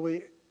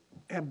morally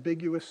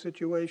ambiguous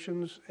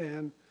situations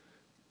and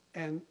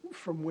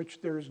from which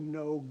there's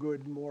no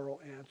good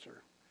moral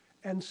answer.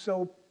 And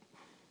so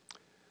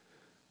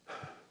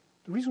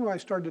the reason why I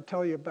started to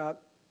tell you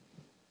about,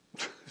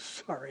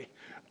 sorry,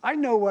 I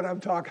know what I'm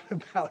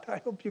talking about. I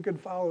hope you can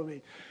follow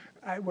me.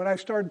 When I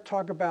started to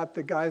talk about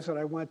the guys that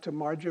I went to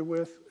Marja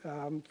with,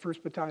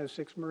 1st Battalion,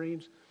 6th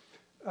Marines,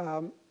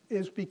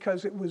 is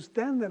because it was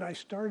then that I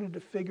started to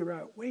figure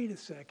out, wait a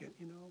second,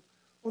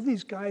 all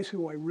these guys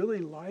who I really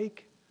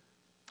like,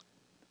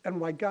 and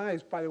by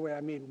guys, by the way,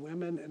 I mean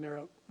women, and there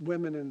are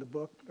women in the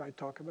book I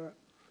talk about,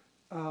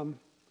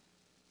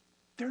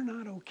 they're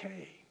not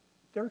okay.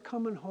 They're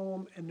coming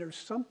home and there's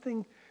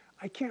something,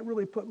 I can't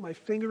really put my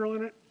finger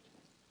on it.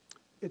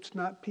 It's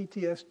not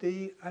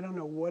PTSD, I don't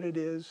know what it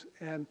is,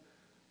 and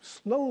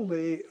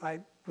slowly,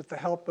 with the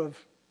help of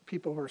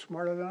people who are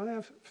smarter than I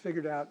have,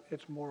 figured out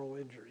it's moral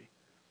injury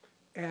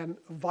and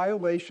a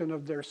violation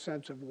of their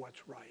sense of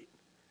what's right.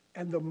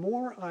 And the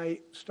more I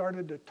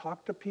started to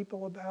talk to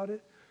people about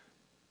it,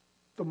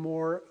 the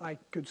more I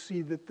could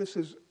see that this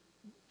is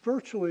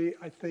virtually,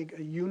 I think,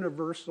 a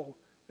universal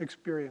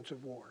experience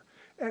of war.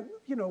 And,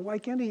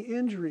 like any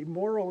injury,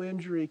 moral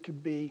injury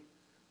could be,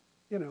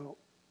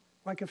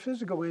 like a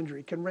physical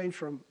injury can range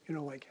from,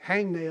 like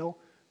hangnail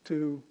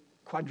to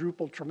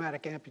quadruple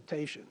traumatic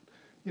amputation,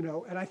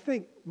 and I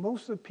think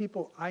most of the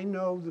people I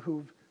know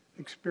who've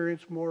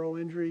experienced moral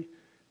injury,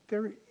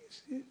 they're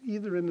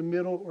either in the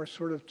middle or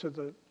sort of to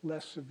the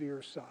less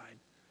severe side.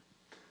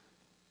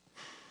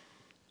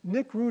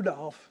 Nick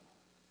Rudolph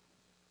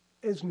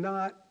is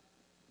not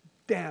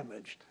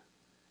damaged.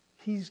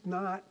 He's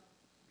not,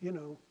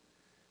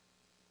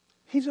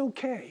 he's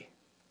okay.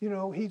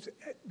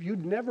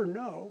 You'd never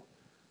know,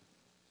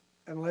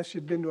 unless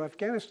you'd been to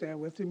Afghanistan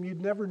with him,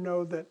 you'd never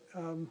know that,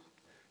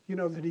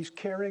 that he's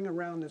carrying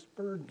around this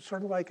burden,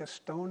 sort of like a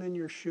stone in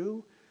your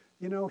shoe.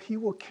 He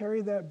will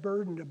carry that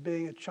burden of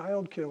being a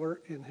child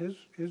killer, in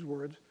his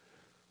words,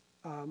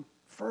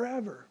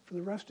 forever, for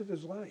the rest of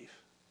his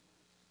life.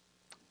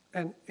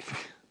 And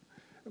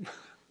the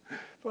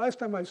last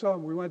time I saw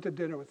him, we went to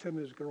dinner with him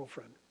and his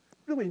girlfriend.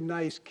 Really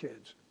nice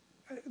kids.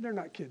 They're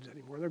not kids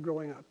anymore, they're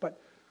growing up.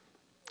 But,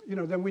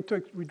 then we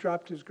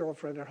dropped his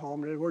girlfriend at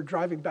home, and we're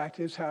driving back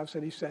to his house,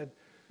 and he said,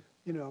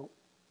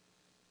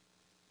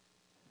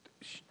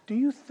 do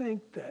you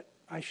think that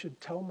I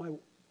should tell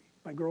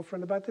my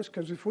girlfriend about this?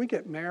 Because if we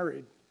get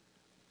married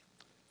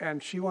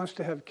and she wants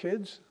to have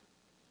kids,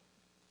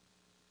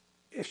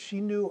 if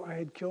she knew I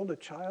had killed a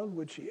child,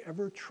 would she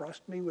ever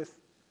trust me with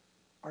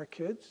our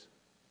kids?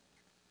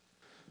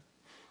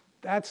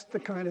 That's the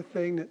kind of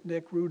thing that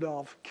Nick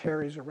Rudolph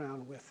carries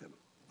around with him.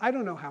 I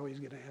don't know how he's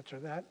going to answer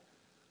that.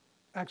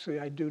 Actually,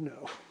 I do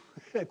know.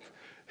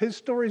 His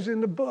story's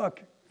in the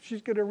book.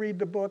 She's going to read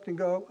the book and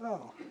go,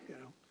 oh,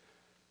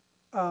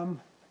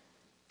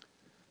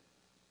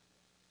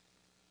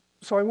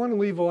 So I want to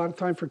leave a lot of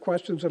time for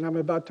questions, and I'm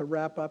about to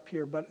wrap up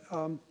here. But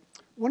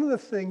one of the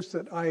things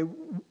that I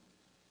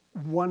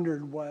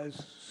wondered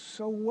was,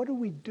 so what do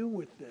we do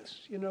with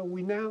this?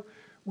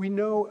 We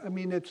know, I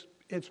mean, it's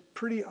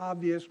pretty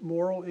obvious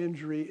moral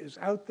injury is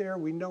out there.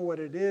 We know what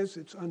it is.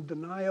 It's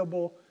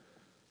undeniable,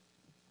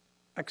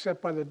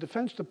 except by the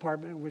Defense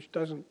Department, which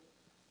doesn't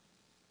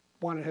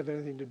want to have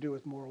anything to do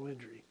with moral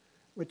injury,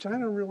 which I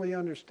don't really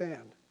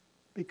understand,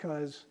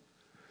 because,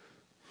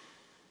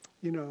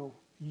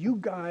 you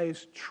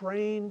guys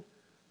train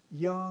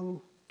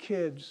young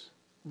kids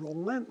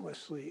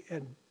relentlessly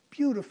and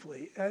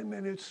beautifully. I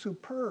mean, it's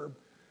superb,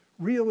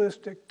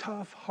 realistic,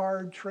 tough,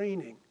 hard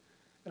training.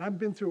 And I've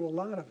been through a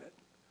lot of it.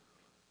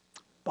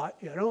 But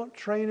you don't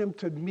train them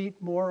to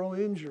meet moral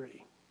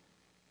injury.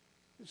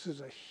 This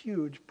is a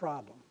huge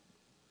problem.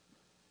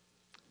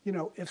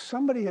 If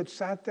somebody had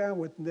sat down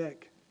with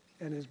Nick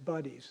and his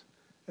buddies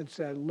and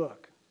said,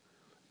 look,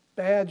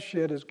 bad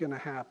shit is going to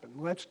happen.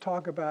 Let's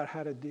talk about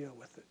how to deal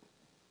with it.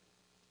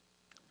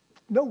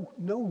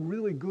 No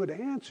really good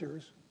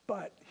answers,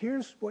 but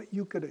here's what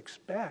you could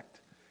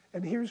expect.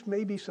 And here's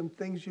maybe some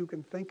things you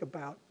can think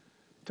about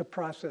to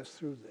process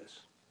through this.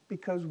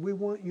 Because we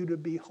want you to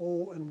be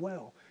whole and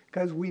well.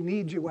 Because we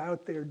need you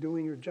out there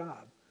doing your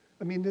job.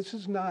 I mean, this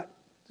is not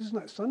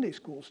Sunday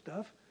school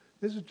stuff.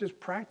 This is just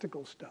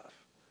practical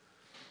stuff.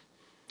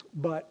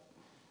 But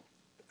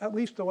at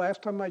least the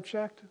last time I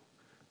checked,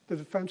 the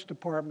Defense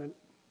Department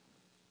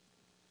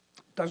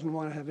doesn't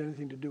want to have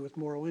anything to do with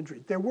moral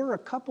injury. There were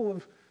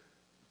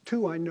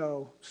two I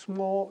know,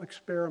 small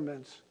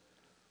experiments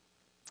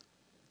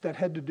that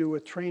had to do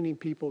with training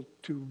people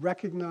to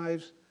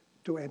recognize,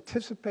 to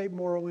anticipate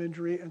moral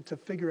injury, and to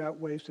figure out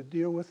ways to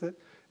deal with it,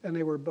 and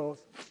they were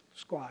both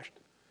squashed.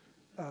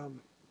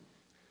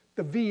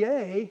 The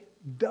VA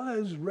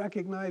does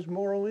recognize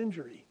moral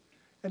injury,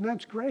 and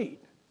that's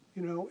great.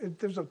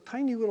 There's a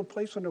tiny little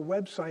place on their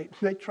website,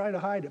 they try to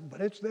hide it,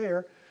 but it's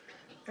there.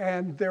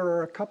 And there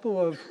are a couple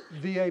of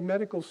VA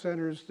medical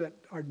centers that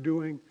are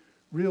doing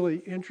really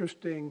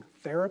interesting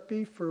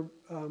therapy for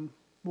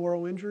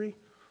moral injury.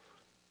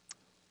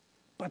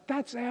 But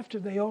that's after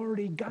they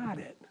already got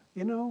it,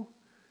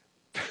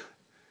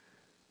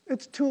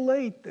 It's too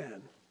late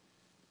then.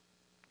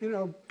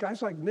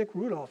 Guys like Nick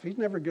Rudolph, he's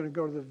never going to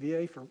go to the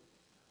VA for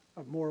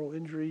a moral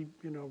injury,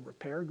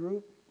 repair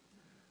group.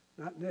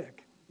 Not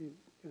Nick,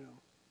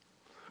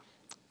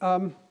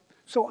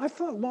 So I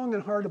thought long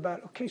and hard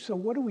about, okay, so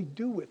what do we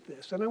do with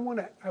this? And I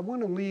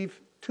want to leave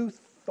two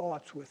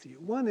thoughts with you.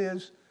 One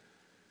is,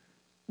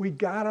 we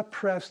got to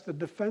press the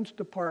Defense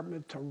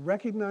Department to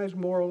recognize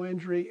moral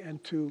injury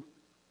and to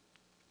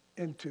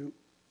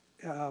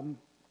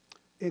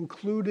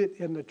include it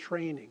in the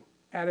training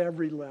at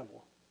every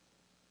level.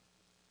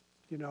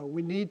 You know,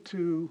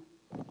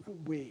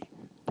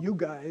 you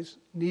guys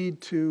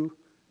need to,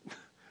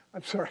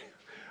 I'm sorry,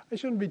 I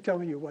shouldn't be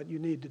telling you what you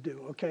need to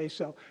do, okay?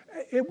 So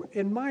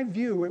in my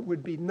view, it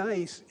would be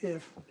nice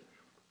if,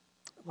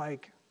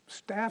 like,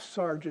 staff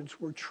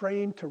sergeants were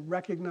trained to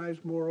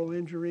recognize moral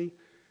injury,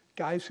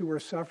 guys who were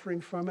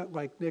suffering from it,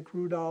 like Nick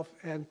Rudolph,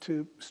 and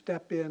to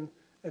step in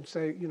and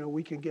say, you know,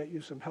 we can get you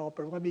some help,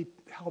 or let me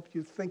help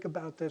you think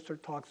about this or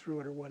talk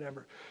through it or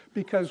whatever.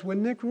 Because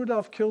when Nick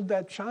Rudolph killed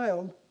that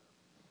child,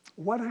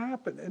 what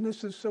happened? And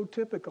this is so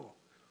typical.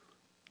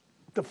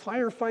 The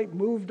firefight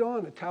moved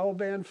on. The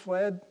Taliban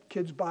fled.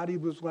 Kid's body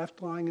was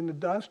left lying in the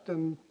dust,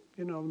 and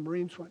you know, the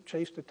Marines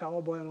chased the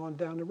Taliban on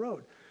down the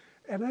road.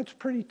 And that's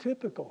pretty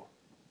typical.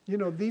 You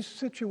know, these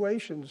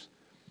situations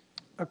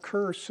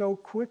occur so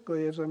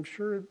quickly, as I'm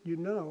sure you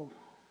know.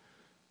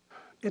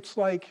 It's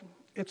like,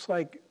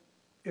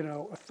 you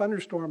know, a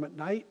thunderstorm at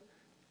night,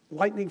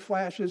 lightning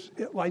flashes,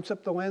 it lights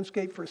up the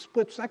landscape for a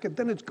split second,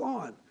 then it's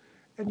gone.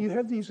 And you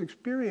have these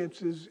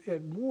experiences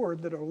at war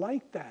that are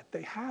like that.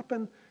 They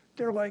happen,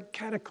 they're like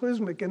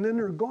cataclysmic, and then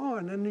they're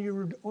gone, and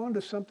you're on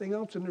to something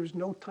else, and there's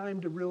no time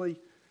to really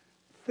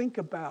think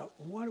about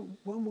what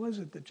was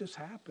it that just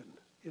happened?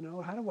 You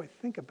know, how do I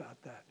think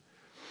about that?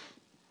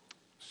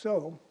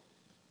 So,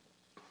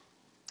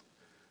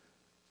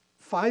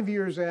 5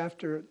 years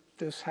after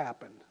this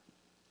happened,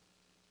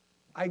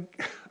 I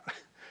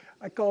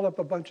called up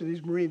a bunch of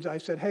these Marines. I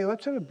said, hey,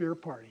 let's have a beer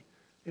party.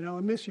 You know,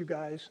 I miss you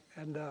guys.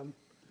 And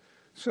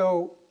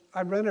so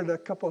I rented a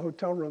couple of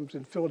hotel rooms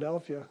in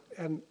Philadelphia,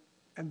 and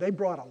they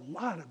brought a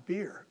lot of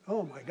beer.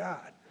 Oh, my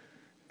God.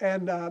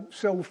 And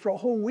so for a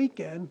whole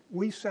weekend,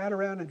 we sat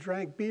around and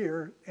drank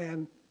beer,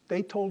 and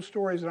they told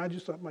stories, and I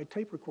just let my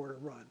tape recorder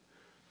run.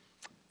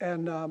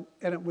 And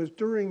it was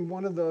during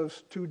one of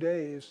those 2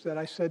 days that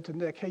I said to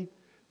Nick, hey,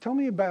 tell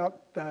me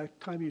about the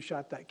time you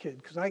shot that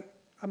kid, because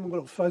I'm a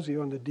little fuzzy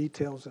on the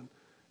details, and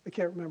I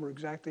can't remember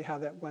exactly how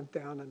that went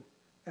down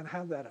and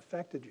how that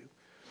affected you.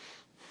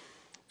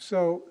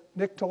 So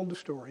Nick told the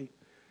story,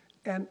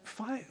 and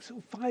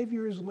 5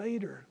 years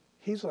later,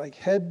 he's like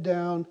head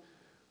down,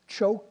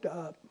 choked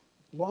up,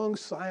 long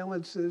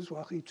silences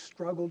while he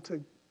struggled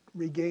to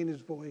regain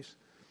his voice.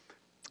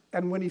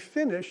 And when he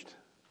finished,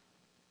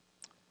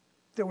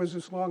 there was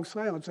this long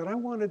silence, and I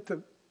wanted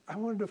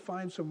to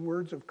find some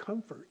words of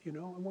comfort, you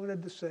know. I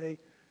wanted to say,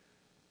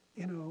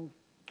 you know,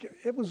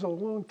 it was a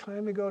long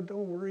time ago,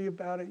 don't worry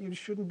about it. You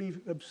shouldn't be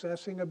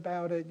obsessing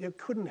about it. You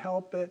couldn't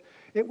help it.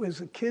 It was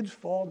the kid's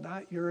fault,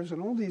 not yours,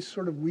 and all these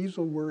sort of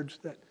weasel words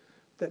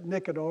that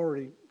Nick had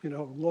already, you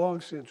know, long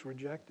since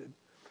rejected.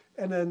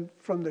 And then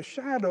from the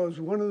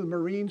shadows, one of the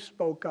Marines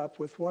spoke up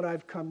with what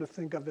I've come to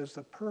think of as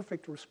the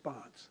perfect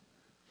response.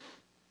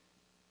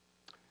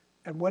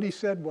 And what he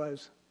said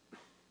was,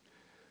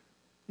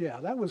 yeah,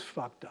 that was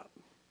fucked up.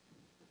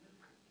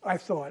 I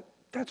thought,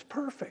 that's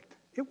perfect.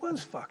 It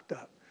was fucked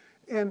up.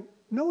 And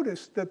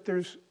notice that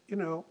there's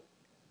no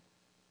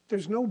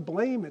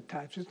blame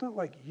attached. It's not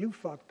like you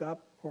fucked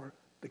up or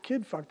the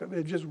kid fucked up.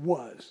 It just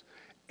was.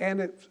 And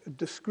it's a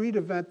discrete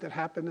event that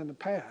happened in the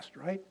past,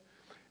 right?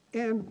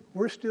 And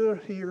we're still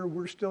here,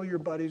 we're still your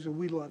buddies, and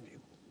we love you.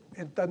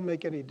 And it doesn't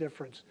make any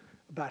difference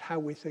about how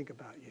we think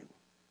about you.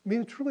 I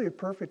mean, it's really a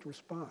perfect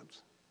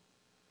response.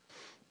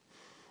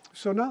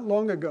 So not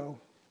long ago,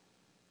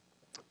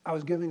 I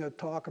was giving a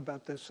talk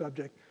about this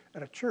subject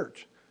at a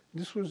church.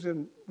 This was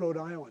in Rhode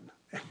Island.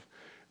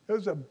 It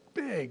was a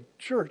big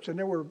church, and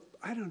there were,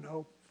 I don't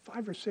know,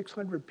 500 or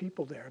 600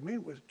 people there. I mean,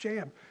 it was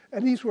jammed.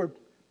 And these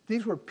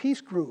were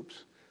peace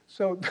groups.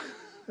 So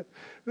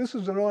this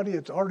is an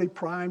audience already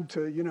primed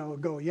to, you know,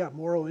 go, yeah,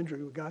 moral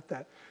injury, we got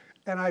that.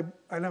 And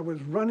I was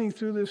running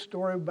through this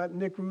story about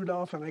Nick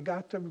Rudolph, and I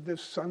got to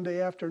this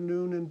Sunday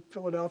afternoon in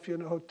Philadelphia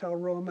in a hotel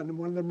room, and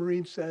one of the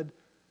Marines said,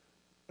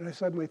 and I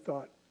suddenly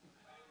thought,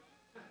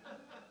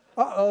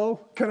 uh-oh,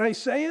 can I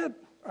say it?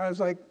 I was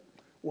like,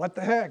 what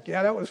the heck?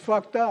 Yeah, that was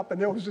fucked up. And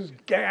there was this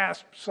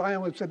gasp,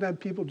 silence, and then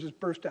people just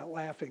burst out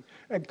laughing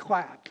and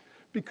clapped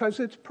because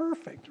it's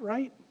perfect,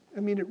 right?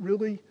 I mean,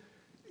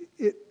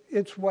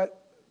 it's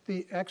what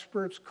the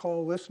experts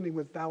call listening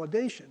with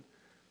validation,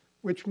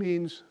 which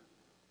means,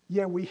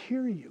 yeah, we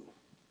hear you.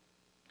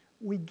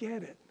 We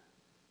get it.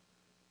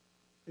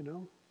 You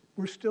know,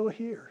 we're still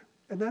here.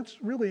 And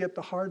that's really at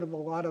the heart of a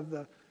lot of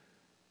the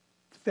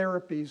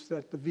therapies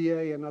that the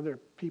VA and other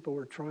people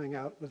were trying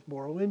out with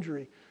moral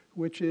injury,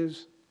 which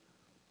is,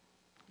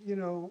 you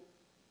know,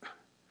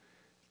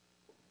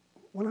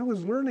 when I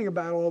was learning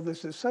about all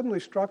this, it suddenly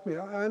struck me,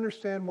 I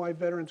understand why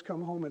veterans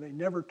come home and they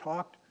never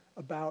talked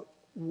about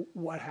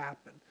what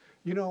happened.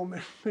 You know,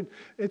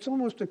 it's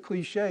almost a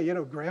cliche. You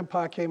know,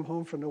 Grandpa came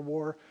home from the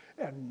war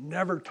and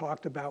never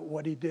talked about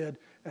what he did.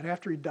 And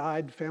after he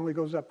died, the family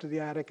goes up to the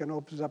attic and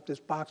opens up this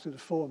box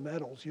that's full of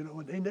medals, you know,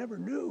 and they never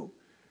knew.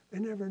 They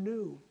never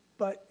knew.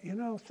 But, you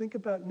know, think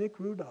about Nick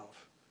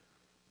Rudolph.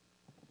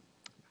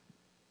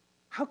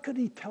 How could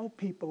he tell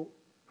people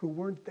who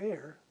weren't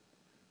there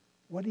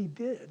what he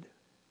did?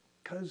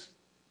 Because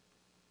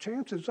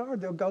chances are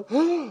they'll go,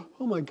 oh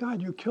my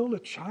God, you killed a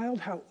child?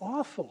 How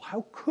awful.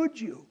 How could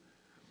you?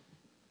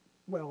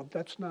 well,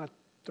 that's not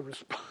the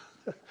response.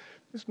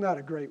 It's not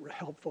a great,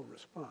 helpful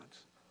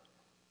response.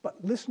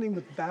 But listening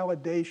with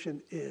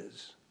validation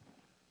is.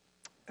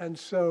 And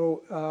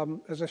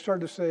so, as I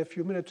started to say a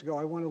few minutes ago,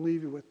 I want to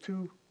leave you with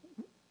two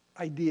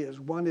ideas.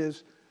 One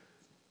is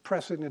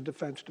pressing the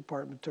Defense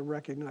Department to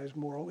recognize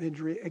moral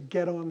injury and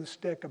get on the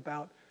stick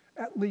about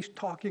at least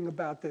talking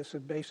about this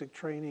in basic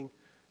training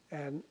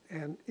and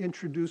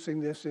introducing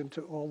this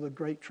into all the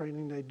great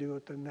training they do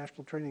at the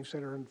National Training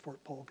Center in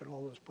Fort Polk and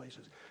all those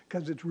places.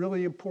 Because it's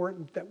really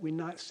important that we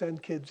not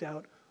send kids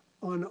out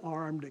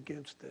unarmed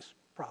against this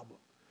problem.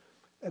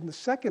 And the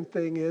second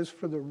thing is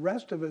for the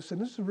rest of us, and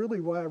this is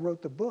really why I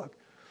wrote the book,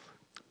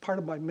 part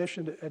of my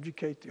mission to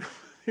educate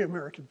the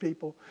American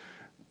people,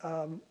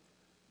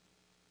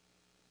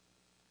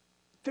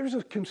 there's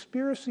a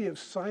conspiracy of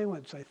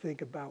silence, I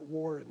think, about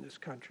war in this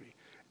country.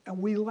 And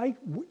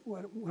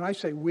when I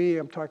say we,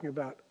 I'm talking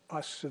about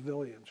us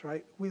civilians,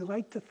 right? We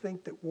like to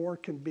think that war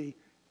can be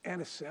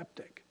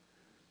antiseptic,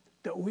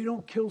 that we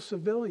don't kill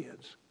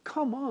civilians.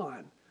 Come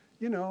on.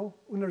 You know,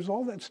 when there's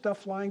all that stuff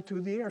flying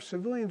through the air,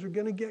 civilians are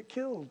going to get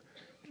killed.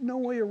 There's no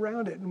way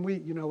around it. And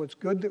it's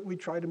good that we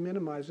try to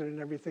minimize it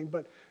and everything,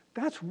 but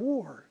that's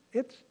war.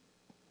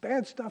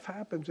 Bad stuff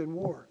happens in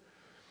war.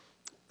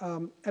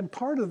 And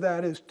part of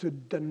that is to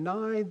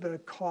deny the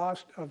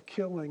cost of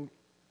killing.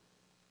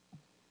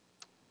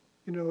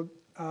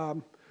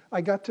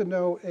 I got to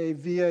know a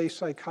VA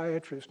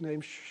psychiatrist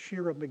named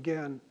Shira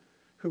McGinn,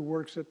 who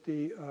works at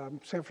the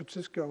San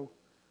Francisco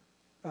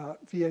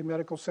VA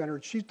Medical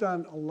Center. She's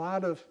done a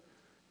lot of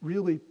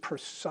really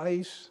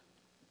precise,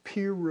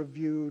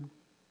 peer-reviewed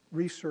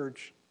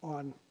research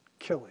on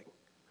killing.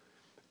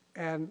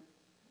 And,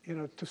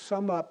 to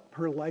sum up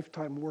her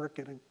lifetime work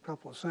in a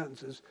couple of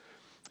sentences,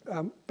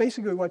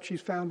 basically what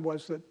she's found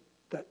was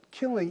that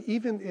killing,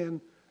 even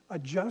in a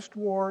just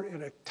war,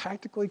 in a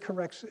tactically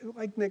correct,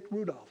 like Nick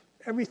Rudolph,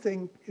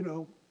 everything,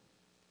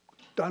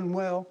 done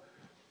well,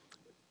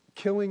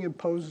 killing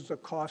imposes a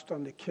cost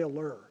on the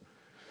killer.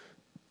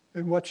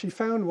 And what she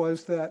found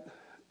was that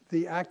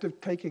the act of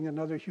taking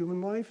another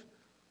human life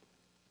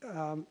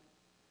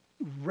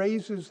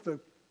raises the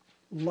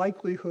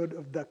likelihood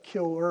of the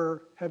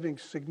killer having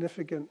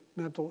significant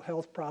mental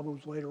health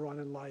problems later on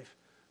in life,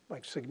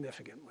 like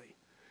significantly.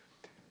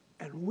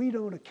 And we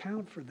don't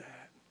account for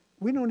that.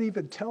 We don't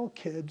even tell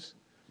kids,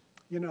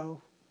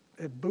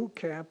 at boot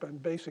camp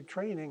and basic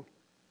training,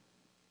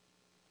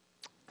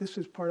 this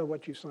is part of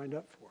what you signed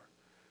up for.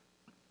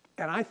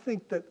 And I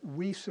think that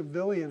we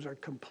civilians are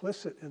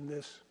complicit in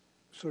this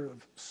sort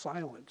of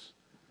silence.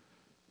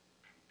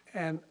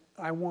 And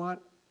I want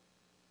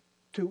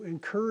to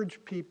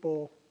encourage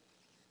people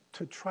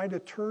to try to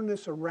turn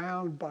this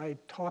around by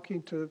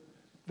talking to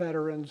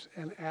veterans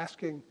and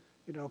asking,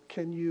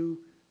 can you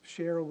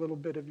share a little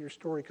bit of your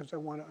story, because I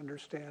want to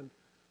understand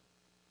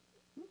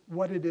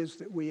what it is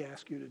that we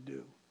ask you to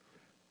do.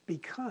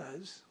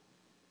 Because,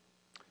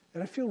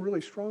 and I feel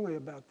really strongly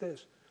about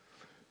this,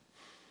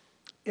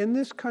 in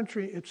this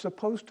country, it's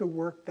supposed to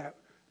work that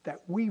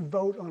we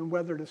vote on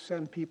whether to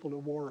send people to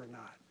war or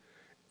not.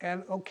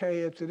 And okay,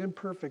 it's an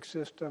imperfect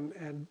system,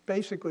 and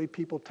basically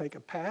people take a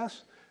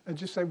pass and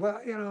just say,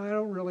 well, I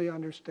don't really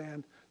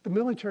understand. The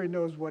military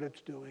knows what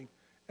it's doing.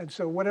 And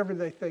so whatever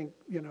they think,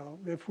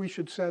 if we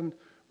should send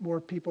more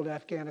people to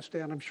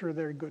Afghanistan, I'm sure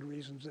there are good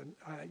reasons, and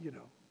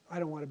I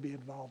don't want to be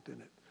involved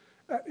in it.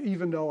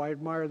 Even though I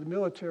admire the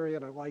military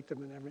and I like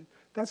them and everything,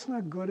 that's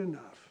not good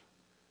enough.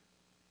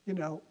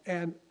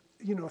 And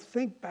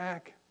think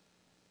back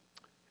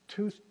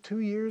 2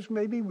 years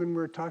maybe when we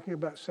were talking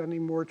about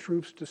sending more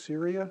troops to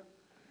Syria,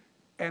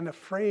 and the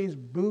phrase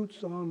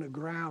boots on the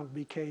ground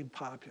became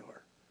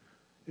popular.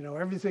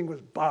 Everything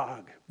was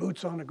BOG,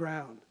 boots on the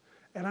ground.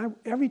 And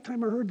every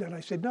time I heard that,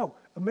 I said, no,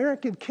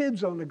 American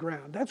kids on the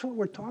ground. That's what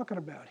we're talking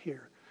about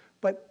here.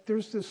 But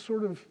there's this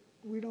sort of,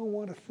 we don't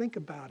want to think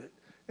about it.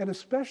 And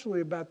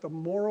especially about the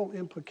moral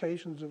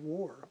implications of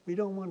war. We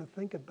don't want to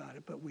think about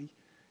it, but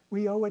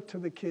we owe it to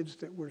the kids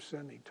that we're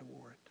sending to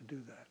war to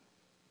do that.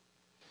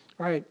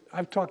 All right,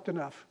 I've talked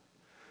enough.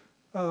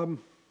 I'm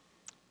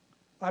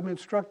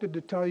instructed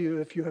to tell you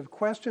if you have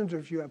questions or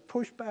if you have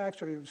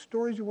pushbacks or you have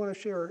stories you want to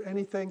share or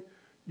anything,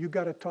 you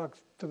got to talk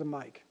to the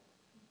mic.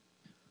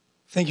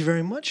 Thank you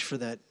very much for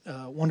that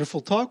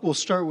wonderful talk. We'll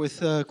start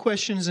with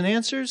questions and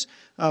answers.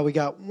 We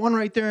got one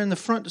right there in the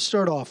front to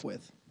start off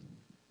with.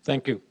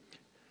 Thank you.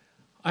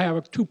 I have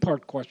a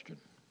two-part question.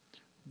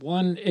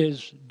 One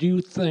is, do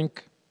you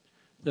think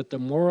that the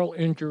moral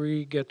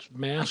injury gets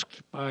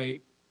masked by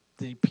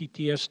the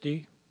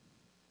PTSD?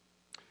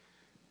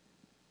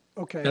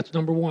 Okay. That's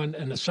number one.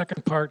 And the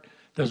second part,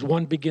 does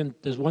one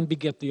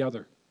beget the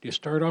other? Do you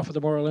start off with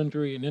a moral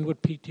injury and end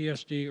with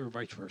PTSD, or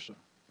vice versa?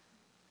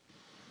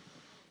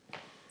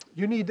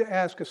 You need to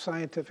ask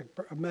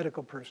a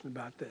medical person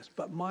about this.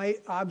 But my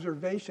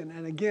observation,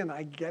 and again,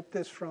 I get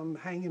this from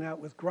hanging out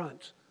with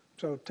grunts,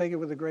 so take it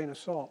with a grain of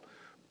salt,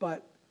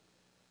 but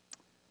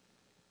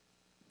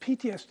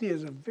PTSD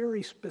is a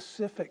very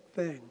specific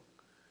thing,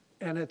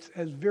 and it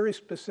has very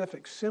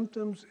specific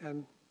symptoms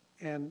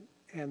and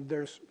and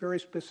there's very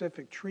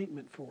specific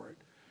treatment for it.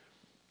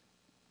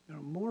 You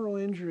know, moral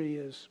injury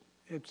is,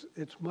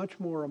 it's much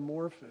more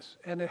amorphous,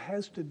 and it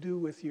has to do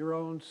with your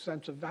own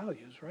sense of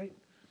values, right?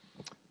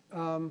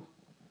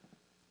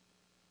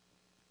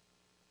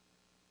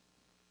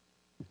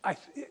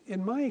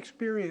 In my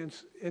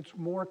experience, it's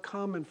more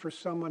common for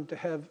someone to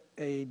have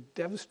a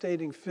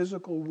devastating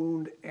physical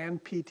wound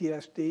and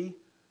PTSD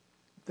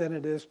than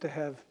it is to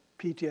have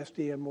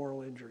PTSD and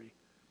moral injury.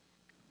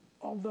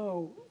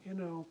 Although, you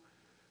know,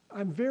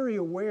 I'm very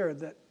aware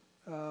that,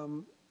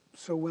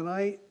 so when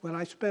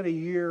I spent a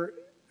year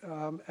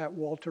at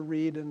Walter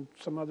Reed and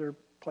some other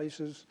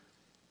places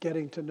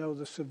getting to know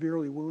the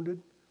severely wounded,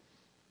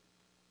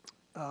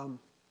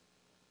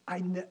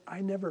 I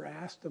never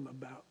asked them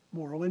about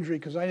moral injury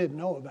because I didn't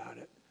know about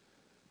it.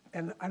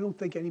 And I don't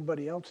think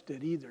anybody else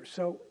did either.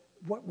 So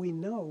what we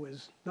know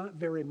is not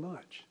very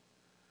much.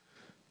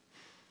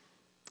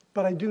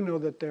 But I do know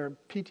that they're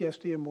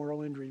PTSD and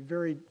moral injury,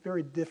 very,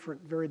 very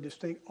different, very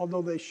distinct,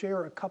 although they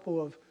share a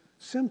couple of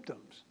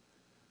symptoms,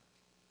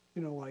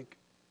 you know, like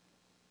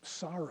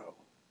sorrow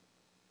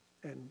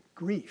and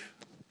grief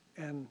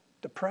and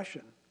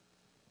depression.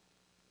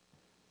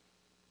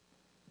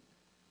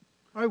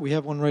 All right, we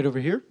have one right over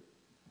here.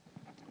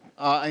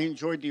 I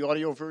enjoyed the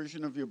audio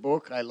version of your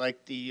book. I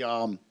like the.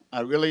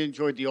 I really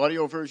enjoyed the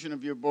audio version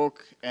of your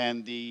book,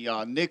 and the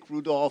Nick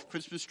Rudolph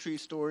Christmas tree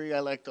story I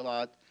liked a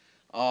lot.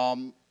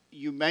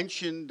 You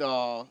mentioned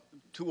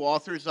two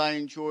authors I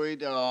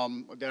enjoyed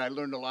that I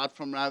learned a lot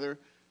from, rather.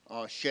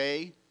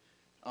 Shea,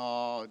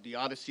 the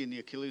Odyssey and the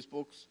Achilles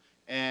books,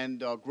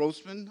 and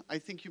Grossman, I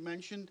think you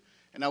mentioned.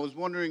 And I was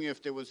wondering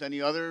if there was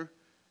any other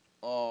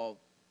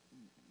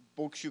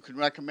books you can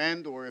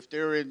recommend, or if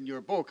they're in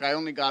your book. I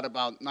only got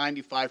about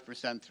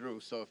 95% through,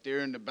 so if they're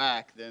in the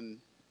back, then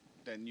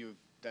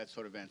that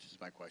sort of answers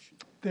my question.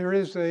 There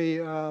is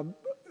a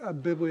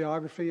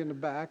bibliography in the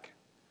back.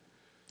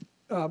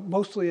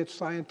 Mostly it's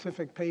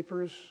scientific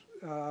papers,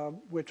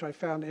 which I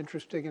found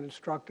interesting and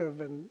instructive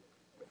and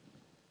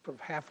sort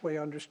of halfway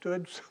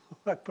understood, so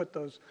I put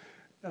those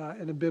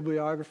in a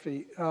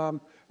bibliography.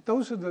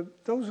 Those are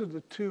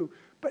the two.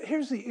 But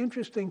here's the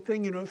interesting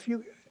thing, you know, if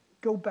you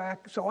go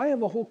back, so I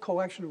have a whole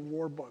collection of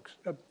war books.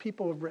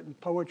 People have written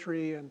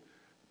poetry and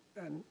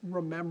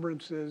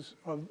remembrances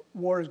of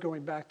wars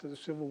going back to the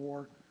Civil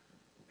War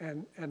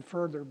and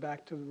further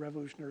back to the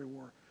Revolutionary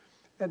War.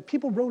 And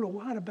people wrote a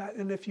lot about it,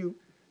 and if you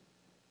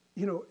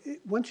know,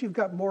 once you've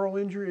got moral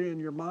injury in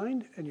your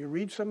mind and you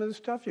read some of this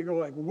stuff, you go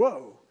like,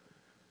 whoa.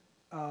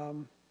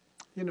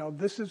 You know,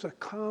 this is a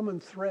common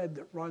thread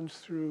that runs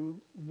through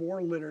war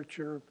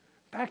literature.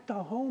 Back to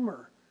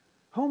Homer.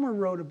 Homer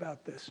wrote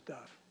about this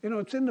stuff. You know,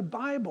 it's in the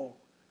Bible.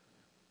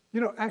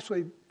 You know,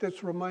 actually,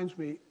 this reminds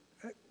me,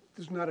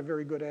 this is not a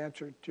very good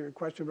answer to your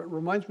question, but it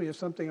reminds me of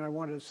something I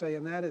wanted to say,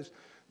 and that is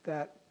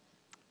that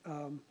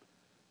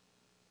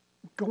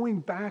going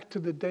back to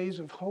the days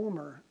of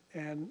Homer,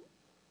 and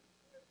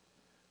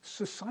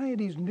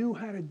societies knew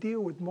how to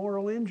deal with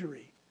moral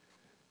injury.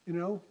 You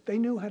know, they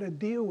knew how to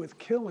deal with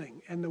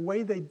killing, and the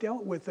way they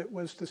dealt with it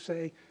was to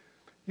say,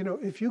 you know,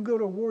 if you go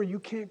to war, you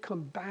can't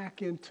come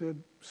back into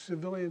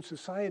civilian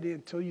society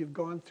until you've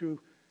gone through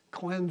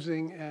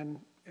cleansing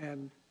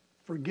and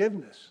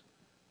forgiveness.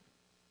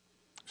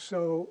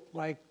 So,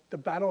 like the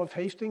Battle of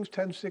Hastings,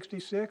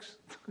 1066,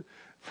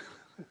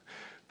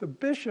 the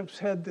bishops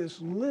had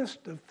this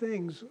list of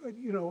things,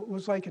 you know, it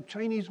was like a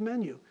Chinese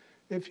menu.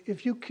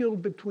 If you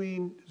killed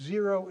between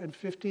 0 and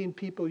 15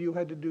 people, you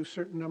had to do a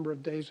certain number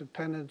of days of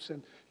penance,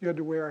 and you had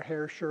to wear a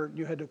hair shirt, and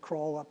you had to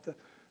crawl up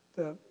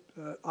the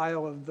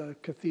aisle of the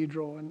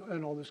cathedral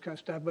and all this kind of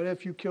stuff. But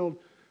if you killed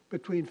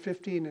between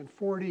 15 and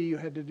 40, you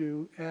had to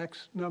do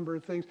X number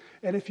of things.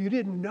 And if you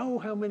didn't know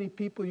how many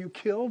people you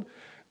killed,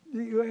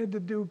 you had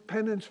to do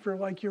penance for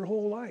like your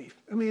whole life.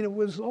 I mean, it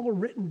was all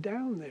written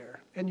down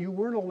there, and you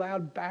weren't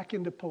allowed back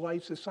into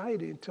polite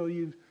society until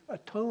you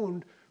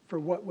atoned for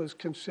what was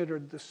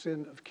considered the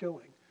sin of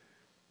killing.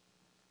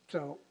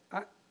 So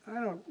I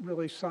don't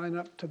really sign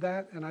up to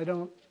that, and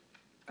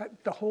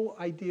the whole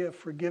idea of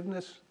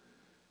forgiveness,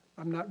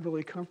 I'm not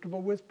really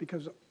comfortable with,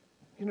 because,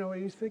 you know,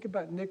 when you think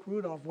about Nick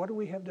Rudolph, what do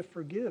we have to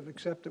forgive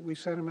except that we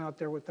sent him out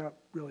there without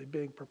really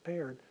being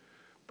prepared?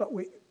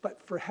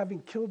 But for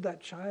having killed that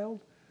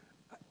child,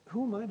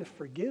 who am I to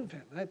forgive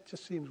him? That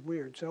just seems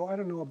weird. So I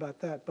don't know about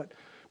that,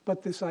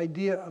 but this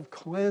idea of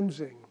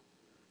cleansing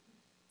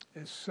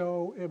is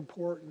so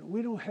important.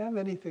 We don't have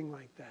anything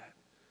like that.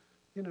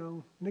 You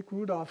know, Nick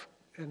Rudolph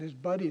and his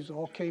buddies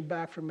all came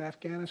back from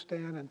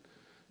Afghanistan, and,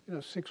 you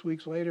know, 6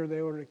 weeks later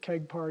they were at a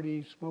keg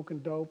party smoking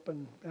dope,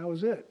 and that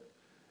was it.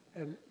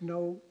 And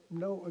no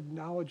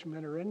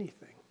acknowledgement or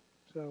anything.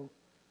 So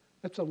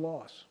that's a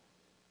loss.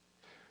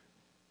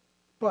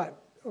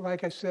 But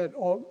like I said,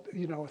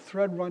 a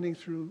thread running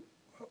through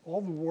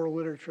all the war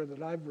literature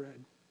that I've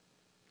read,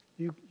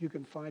 you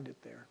can find it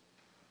there.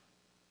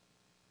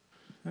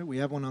 All right, we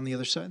have one on the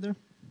other side there.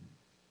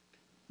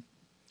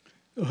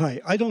 Hi,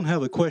 I don't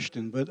have a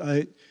question, but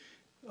I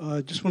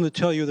just want to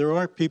tell you there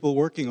are people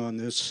working on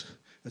this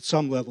at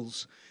some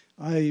levels.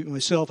 I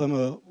myself am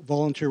a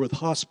volunteer with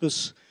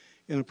hospice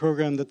in a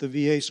program that the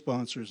VA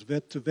sponsors,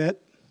 Vet to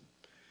Vet.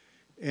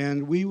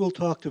 And we will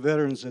talk to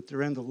veterans at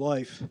their end of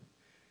life,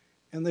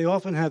 and they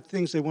often have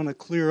things they want to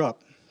clear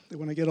up. They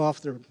want to get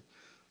off their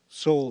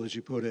soul, as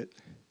you put it,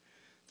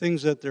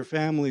 things that their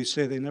families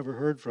say they never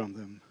heard from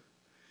them.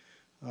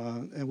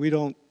 And we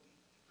don't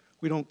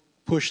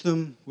push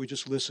them, we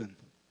just listen.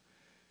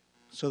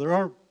 So there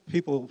are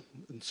people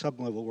in some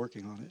level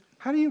working on it.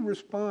 How do you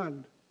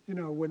respond,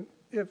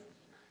 if,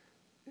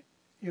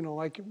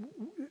 like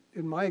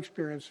in my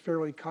experience,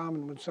 fairly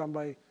common when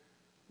somebody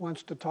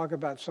wants to talk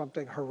about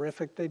something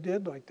horrific they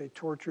did, like they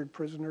tortured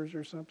prisoners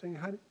or something,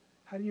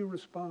 how do you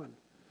respond?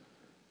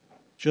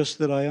 Just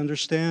that I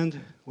understand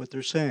what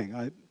they're saying.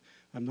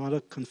 I'm not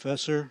a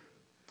confessor.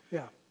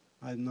 Yeah.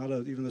 I'm not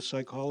even a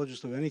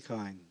psychologist of any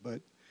kind,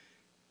 but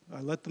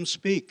I let them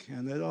speak,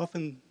 and that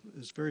often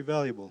is very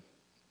valuable.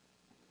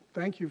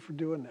 Thank you for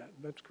doing that.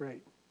 That's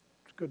great.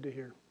 It's good to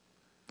hear.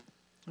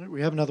 All right,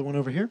 we have another one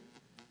over here.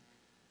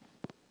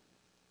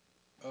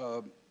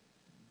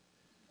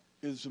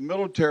 Is the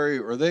military,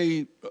 are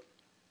they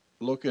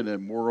looking at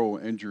moral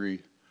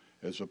injury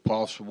as a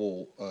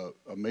possible,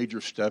 a major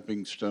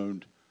stepping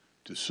stone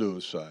to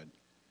suicide?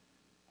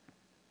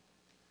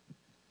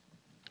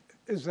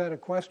 Is that a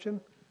question?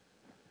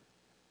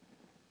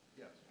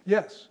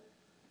 Yes.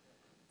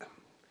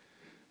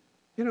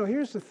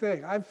 Here's the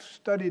thing. I've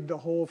studied the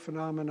whole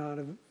phenomenon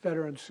of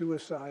veteran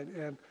suicide,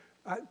 and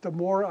the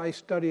more I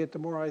study it, the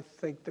more I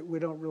think that we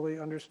don't really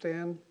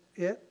understand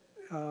it.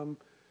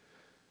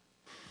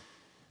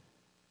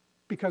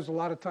 Because a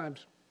lot of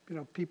times,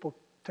 people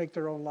take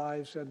their own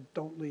lives and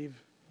don't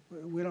leave.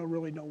 We don't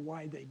really know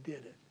why they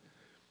did it.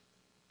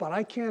 But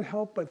I can't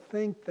help but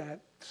think that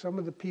some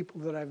of the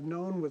people that I've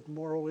known with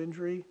moral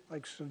injury,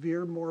 like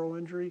severe moral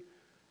injury,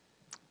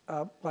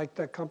 like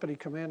that company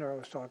commander I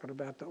was talking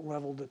about that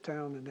leveled the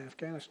town in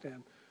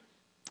Afghanistan,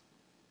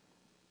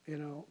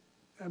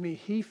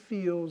 he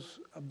feels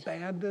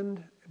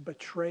abandoned,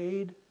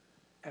 betrayed,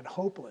 and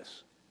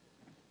hopeless.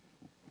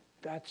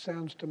 That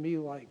sounds to me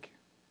like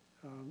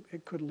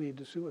it could lead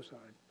to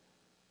suicide.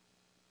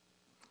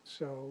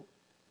 So,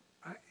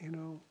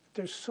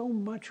 there's so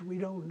much we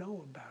don't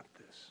know about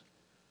this.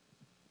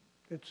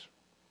 It's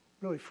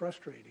really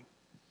frustrating.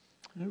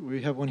 All right,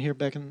 we have one here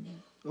back.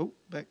 Over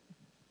there.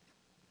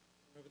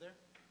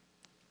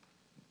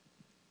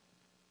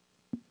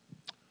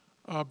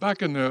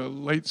 Back in the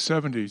late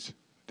 70s,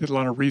 did a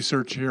lot of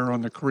research here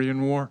on the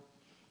Korean War,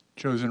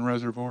 Chosin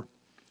Reservoir.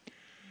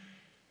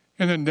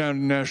 And then down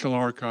to National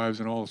Archives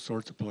and all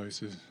sorts of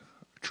places,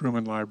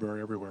 Truman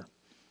Library, everywhere.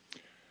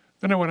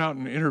 Then I went out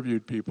and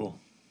interviewed people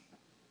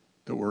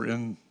that were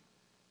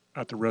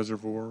at the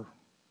reservoir,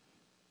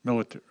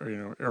 military,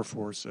 Air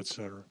Force,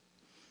 etc.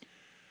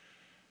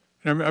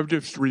 And I've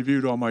just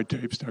reviewed all my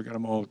tapes, and I got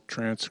them all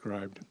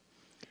transcribed.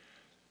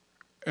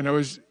 And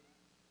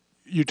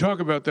you talk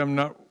about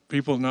them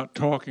people not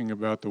talking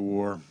about the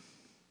war.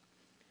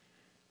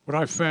 What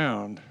I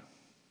found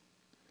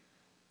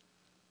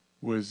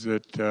was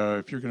that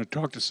if you're going to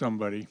talk to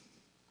somebody,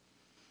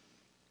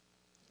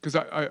 because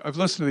I've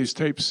listened to these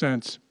tapes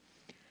since,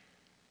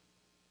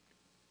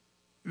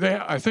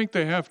 I think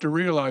they have to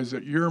realize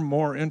that you're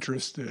more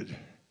interested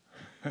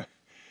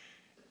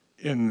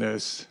in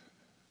this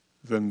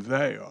than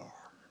they are.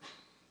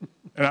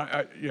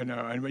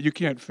 And you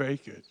can't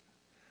fake it.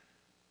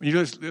 You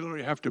just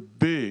literally have to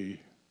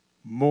be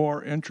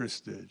more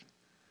interested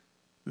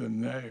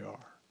than they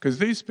are. Because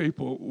these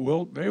people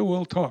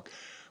will talk,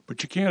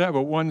 but you can't have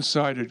a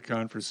one-sided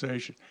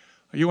conversation.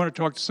 You want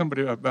to talk to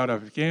somebody about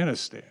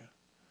Afghanistan,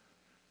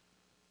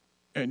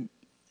 and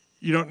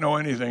you don't know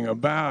anything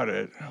about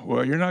it.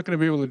 Well, you're not going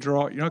to be able to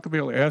draw. You're not going to be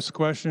able to ask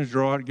questions,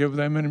 draw it, give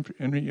them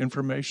any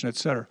information,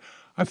 etc.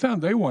 I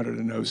found they wanted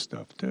to know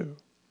stuff too.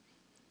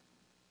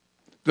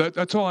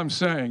 That's all I'm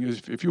saying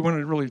is if you want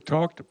to really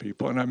talk to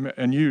people,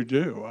 and you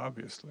do,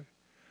 obviously,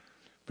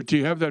 but do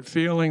you have that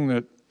feeling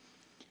that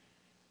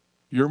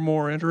you're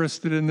more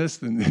interested in this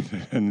than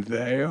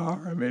they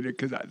are? I mean,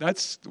 because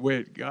that's the way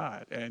it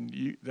got,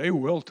 and they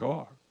will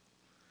talk.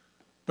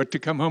 But to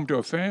come home to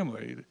a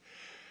family,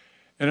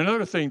 and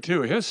another thing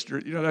too,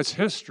 history, that's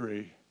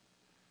history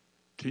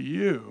to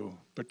you,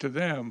 but to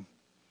them,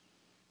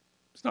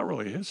 it's not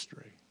really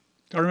history.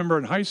 I remember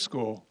in high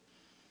school,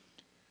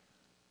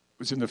 it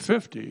was in the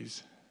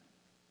 50s,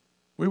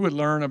 we would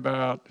learn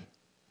about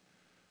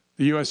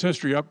the U.S.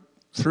 history up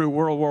through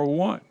World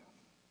War I.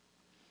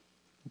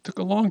 It took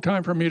a long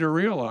time for me to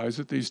realize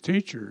that these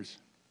teachers,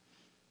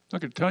 I'm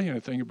not going to tell you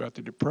anything about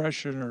the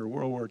Depression or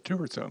World War II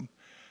or something,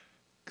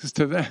 because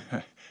to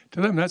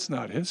them that's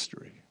not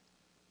history.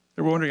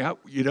 They're wondering how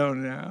you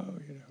don't know,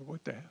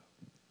 what the hell.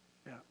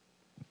 Yeah,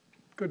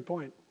 good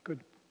point. Good.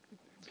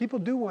 People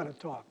do want to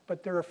talk,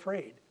 but they're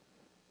afraid,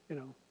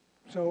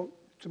 So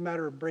it's a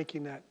matter of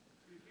breaking that.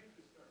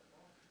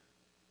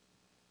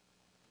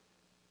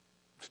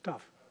 It's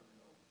tough.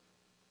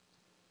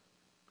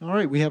 All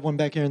right, we have one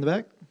back here in the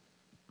back.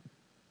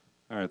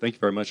 All right, thank you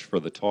very much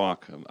for the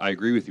talk. I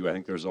agree with you. I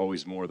think there's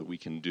always more that we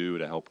can do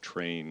to help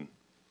train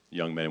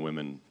young men and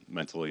women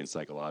mentally and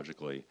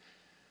psychologically.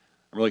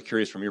 I'm really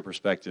curious from your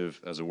perspective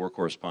as a war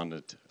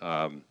correspondent,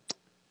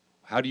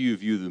 how do you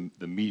view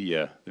the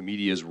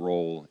media's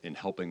role in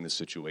helping this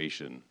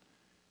situation?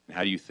 And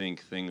how do you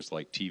think things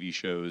like TV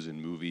shows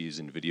and movies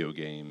and video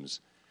games,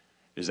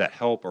 does that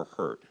help or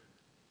hurt?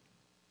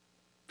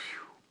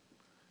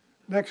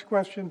 Next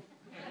question.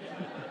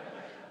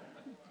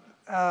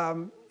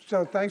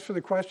 So thanks for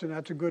the question.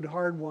 That's a good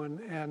hard one,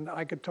 and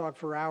I could talk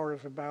for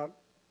hours about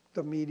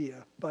the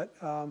media. But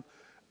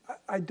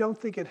I don't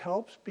think it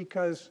helps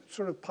because it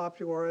sort of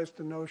popularized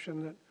the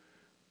notion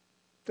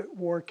that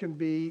war can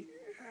be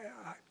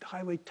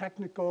highly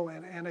technical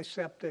and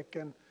antiseptic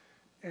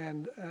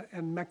and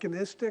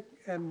mechanistic,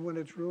 and when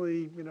it's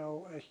really, you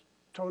know, a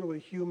totally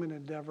human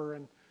endeavor,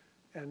 and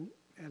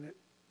it,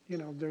 you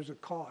know, there's a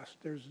cost.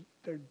 There's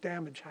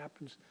damage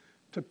happens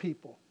to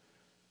people.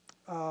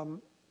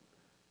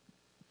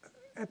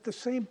 At the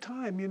same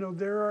time, you know,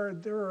 there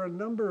are a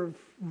number of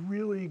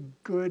really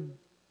good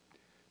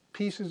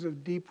pieces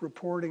of deep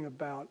reporting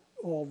about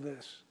all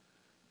this.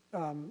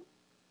 You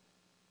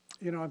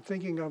know, I'm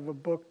thinking of a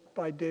book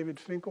by David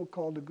Finkel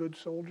called The Good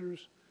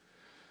Soldiers.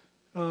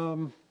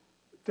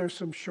 There's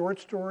some short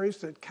stories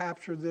that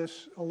capture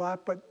this a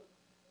lot,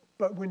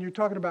 but when you're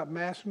talking about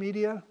mass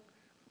media,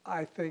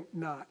 I think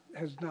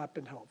has not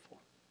been helpful.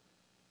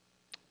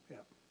 Yeah.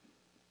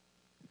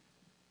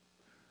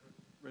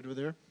 Right over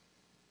there.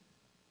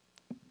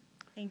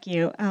 Thank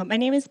you. My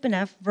name is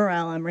Benef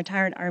Varel. I'm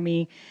retired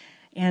Army,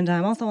 and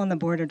I'm also on the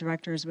board of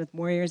directors with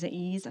Warriors at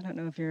Ease. I don't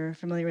know if you're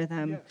familiar with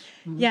them. Yes.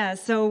 Mm-hmm. Yeah,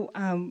 so,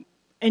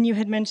 and you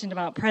had mentioned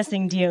about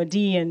pressing DOD,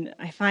 and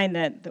I find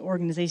that the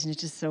organization is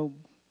just so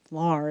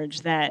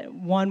large that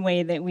one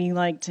way that we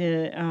like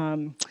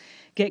to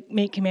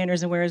make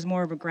commanders aware is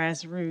more of a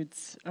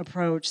grassroots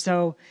approach.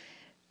 So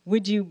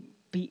would you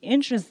be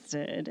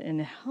interested in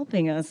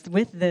helping us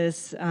with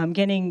this,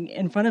 getting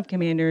in front of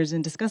commanders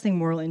and discussing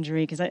moral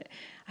injury? Because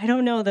I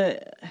don't know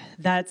that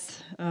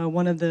that's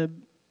one of the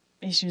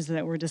issues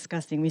that we're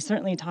discussing. We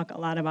certainly talk a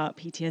lot about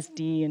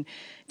PTSD and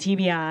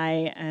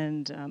TBI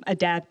and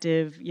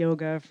adaptive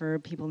yoga for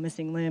people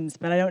missing limbs,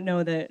 but I don't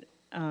know that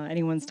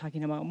anyone's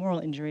talking about moral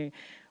injury,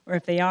 or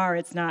if they are,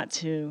 it's not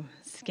to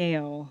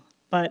scale.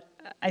 But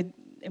I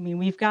mean,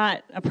 we've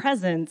got a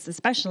presence,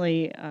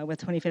 especially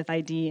with 25th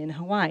ID in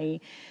Hawaii,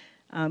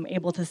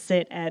 able to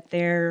sit at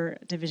their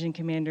division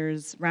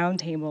commanders'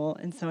 roundtable,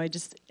 and so I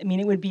mean,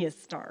 it would be a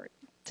start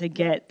to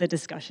get the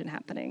discussion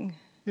happening.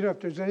 You know, if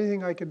there's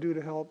anything I can do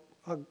to help,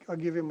 I'll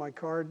give you my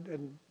card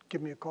and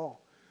give me a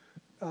call.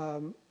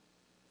 I'm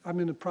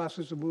in the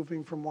process of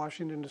moving from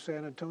Washington to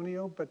San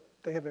Antonio, but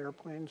they have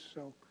airplanes,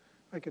 so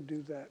I could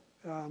do that.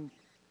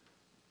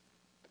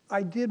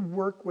 I did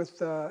work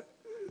with,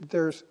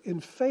 there's in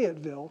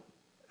Fayetteville,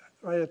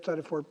 right outside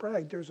of Fort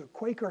Bragg, there's a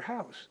Quaker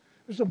house.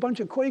 There's a bunch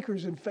of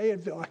Quakers in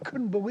Fayetteville. I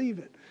couldn't believe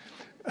it.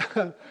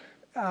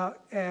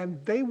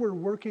 And they were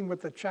working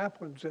with the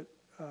chaplains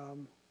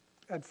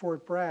at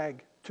Fort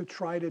Bragg to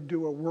try to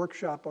do a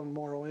workshop on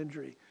moral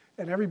injury.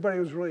 And everybody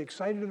was really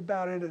excited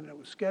about it, and it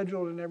was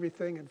scheduled and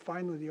everything, and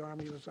finally the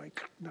Army was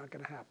like, not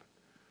gonna happen.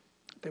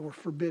 They were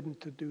forbidden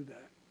to do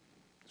that.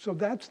 So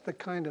that's the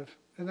kind of,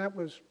 and that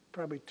was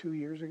probably 2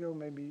 years ago,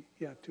 maybe,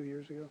 yeah, 2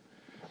 years ago.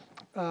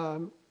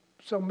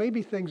 So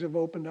maybe things have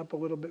opened up a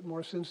little bit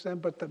more since then,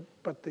 but the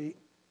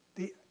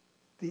you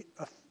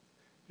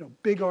know,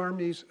 big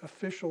Army's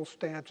official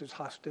stance is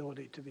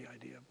hostility to the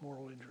idea of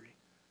moral injury.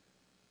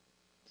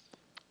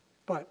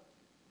 But,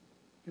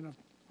 you know,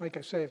 like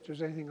I say, if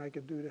there's anything I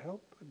could do to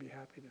help, I'd be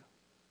happy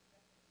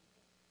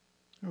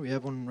to. We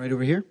have one right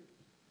over here.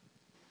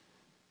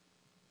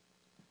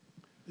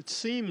 It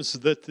seems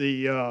that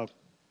the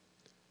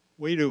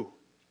way to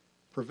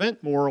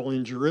prevent moral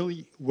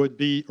injury would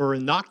be, or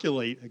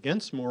inoculate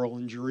against moral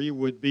injury,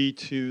 would be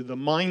to the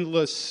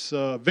mindless,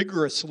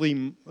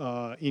 vigorously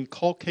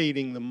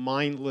inculcating the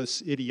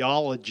mindless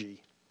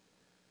ideology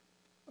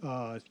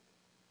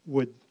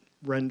would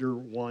render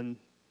one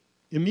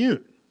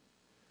immune.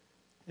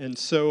 And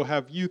so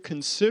have you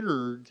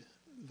considered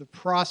the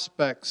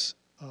prospects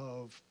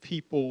of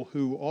people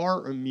who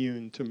are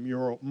immune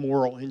to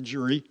moral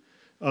injury?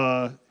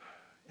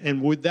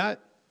 And would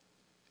that,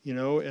 you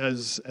know,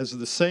 as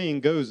the saying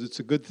goes, it's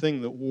a good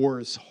thing that war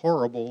is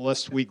horrible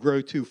lest we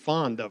grow too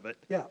fond of it.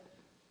 Yeah.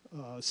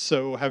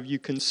 So have you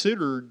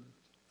considered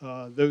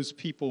those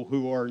people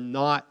who are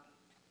not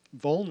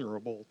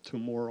vulnerable to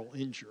moral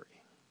injury?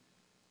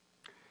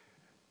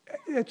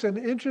 It's an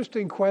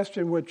interesting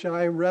question, which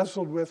I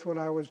wrestled with when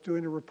I was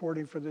doing the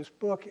reporting for this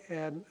book.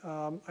 And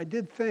I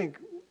did think,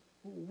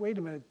 wait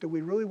a minute, do we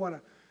really want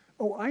to?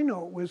 Oh, I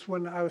know, it was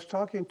when I was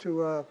talking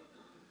to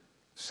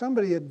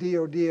somebody at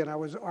DOD, and I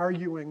was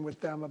arguing with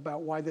them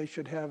about why they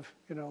should have,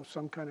 you know,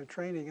 some kind of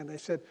training. And they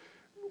said,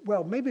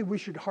 well, maybe we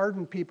should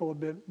harden people a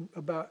bit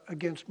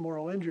against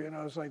moral injury. And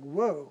I was like,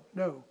 whoa,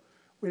 no,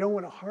 we don't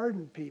want to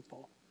harden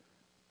people.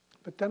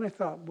 But then I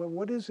thought, well,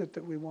 what is it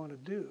that we want to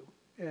do?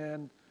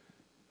 And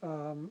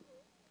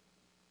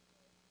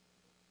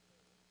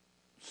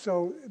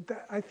so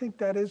I think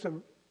that is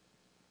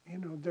you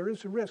know, there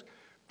is a risk.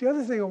 The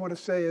other thing I want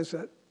to say is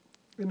that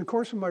in the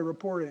course of my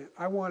reporting,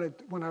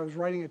 when I was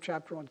writing a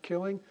chapter on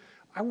killing,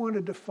 I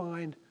wanted to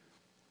find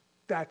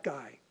that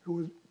guy who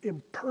was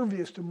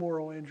impervious to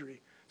moral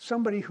injury,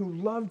 somebody who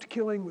loved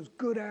killing, was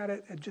good at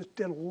it, and just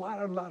did a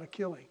lot of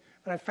killing.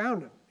 And I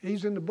found him.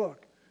 He's in the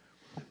book.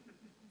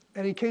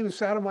 And he came and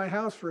sat at my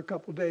house for a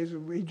couple of days,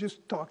 and we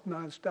just talked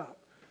nonstop.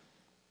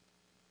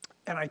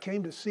 And I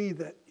came to see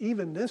that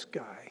even this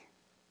guy,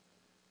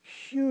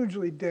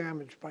 hugely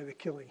damaged by the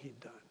killing he'd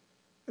done.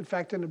 In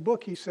fact, in the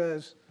book, he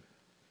says,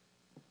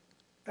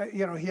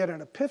 you know, he had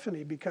an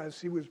epiphany because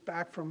he was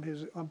back from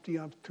his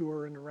umpty-ump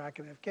tour in Iraq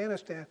and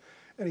Afghanistan,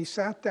 and he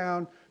sat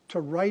down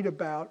to write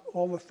about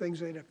all the things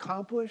they'd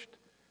accomplished.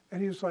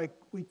 And he was like,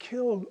 we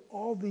killed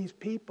all these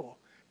people.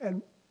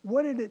 And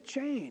what did it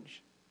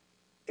change?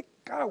 It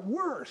got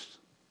worse.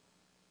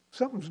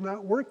 Something's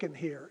not working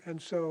here.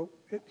 And so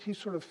he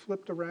sort of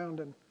flipped around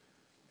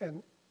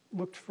and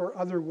looked for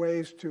other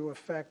ways to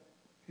affect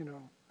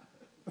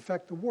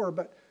the war.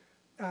 But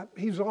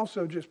he's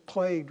also just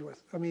plagued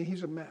with, I mean,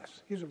 he's a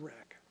mess. He's a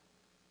wreck.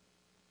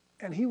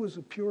 And he was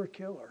a pure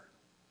killer.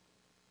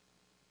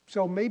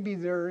 So maybe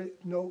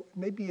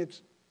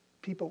it's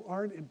people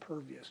aren't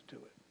impervious to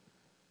it.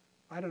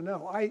 I don't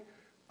know.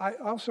 I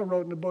also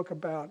wrote in the book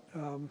about,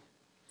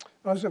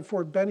 I was at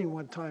Fort Benning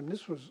one time.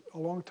 This was a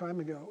long time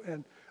ago.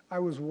 And I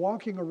was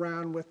walking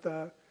around with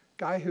a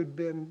guy who'd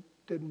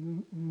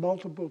did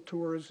multiple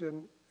tours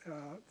in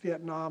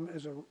Vietnam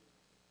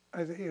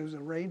I think he was a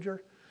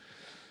ranger.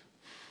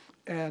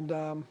 And,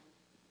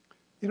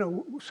 you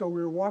know, so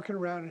we were walking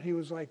around and he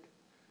was like,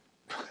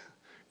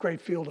 great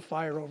field of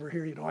fire over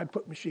here. You know, I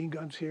put machine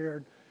guns here,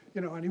 and,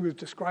 you know, and he was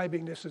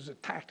describing this as a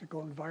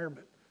tactical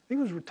environment. He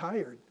was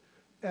retired.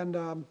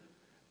 And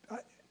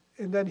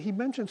then he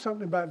mentioned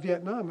something about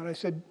Vietnam, and I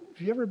said,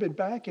 have you ever been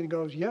back? And he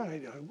goes, yeah,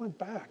 I went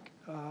back.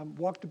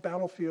 Walked the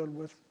battlefield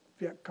with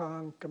Viet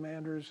Cong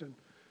commanders, and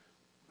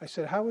I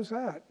said, how was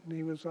that? And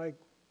he was like,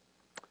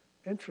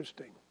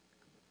 interesting.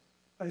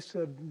 I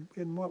said,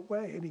 in what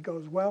way? And he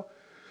goes, well,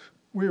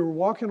 we were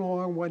walking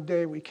along one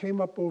day, we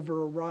came up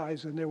over a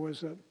rise, and there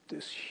was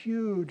this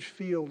huge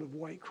field of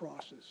white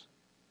crosses.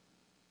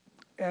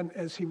 And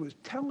as he was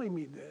telling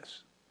me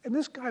this, and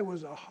this guy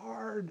was a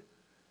hard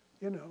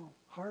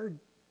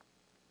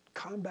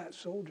combat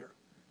soldier,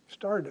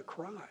 started to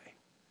cry.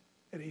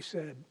 And he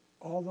said,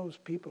 all those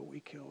people we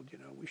killed, you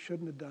know, we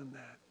shouldn't have done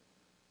that.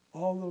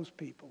 All those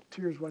people,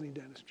 tears running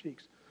down his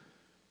cheeks.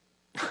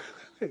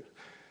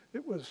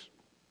 It was,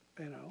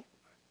 you know.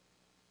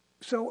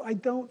 So I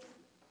don't,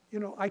 you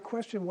know, I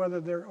question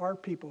whether there are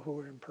people who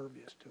are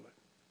impervious to it.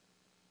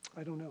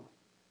 I don't know.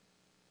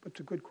 But it's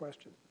a good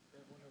question.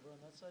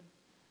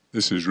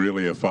 This is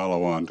really a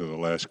follow-on to the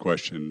last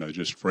question,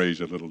 just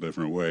phrased a little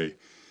different way.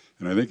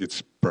 And I think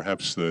it's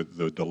perhaps the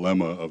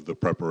dilemma of the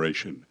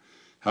preparation.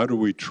 How do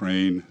we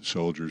train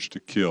soldiers to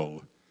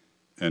kill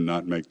and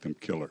not make them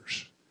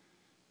killers?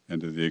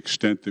 And to the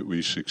extent that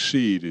we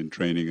succeed in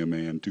training a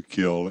man to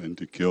kill and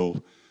to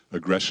kill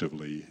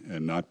aggressively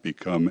and not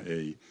become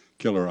a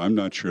killer, I'm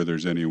not sure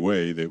there's any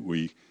way that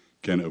we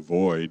can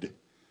avoid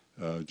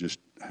just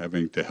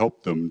having to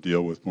help them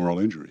deal with moral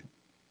injury.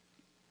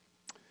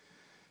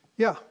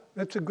 Yeah,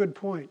 that's a good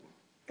point.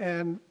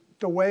 And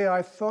the way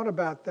I thought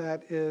about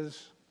that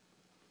is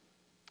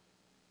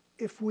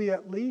if we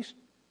at least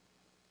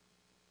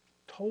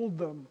told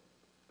them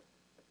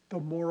the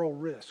moral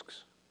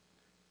risks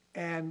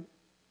and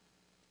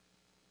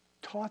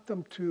taught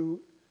them to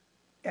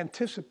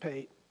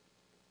anticipate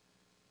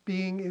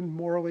being in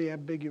morally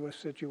ambiguous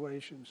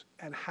situations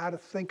and how to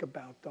think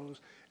about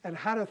those and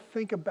how to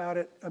think about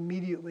it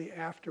immediately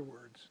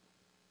afterwards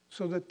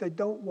so that they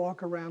don't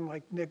walk around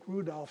like Nick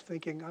Rudolph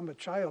thinking I'm a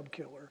child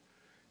killer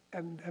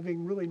and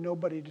having really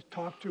nobody to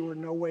talk to or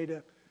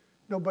nobody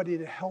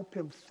to help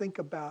him think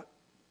about,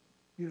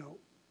 you know,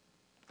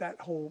 that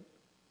whole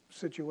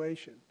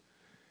situation.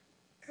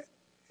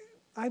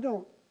 I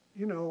don't,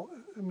 you know,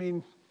 I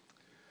mean,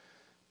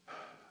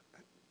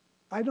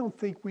 I don't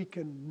think we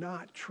can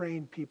not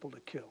train people to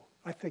kill.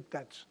 I think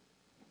that's,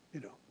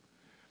 you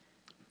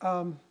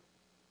know.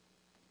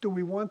 Do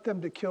we want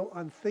them to kill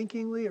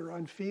unthinkingly or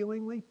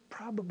unfeelingly?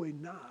 Probably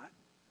not.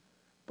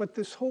 But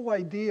this whole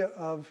idea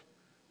of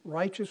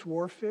righteous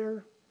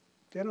warfare,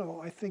 you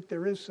know, I think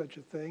there is such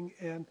a thing.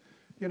 And,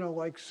 you know,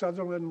 like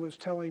Sutherland was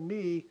telling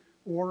me,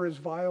 war is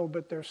vile,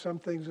 but there's some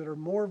things that are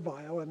more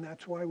vile, and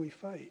that's why we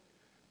fight.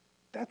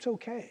 That's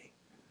okay.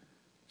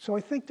 So I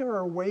think there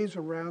are ways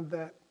around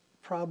that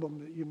problem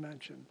that you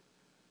mentioned.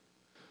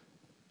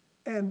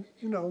 And,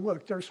 you know,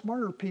 look, there are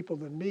smarter people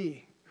than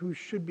me who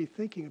should be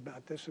thinking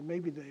about this, and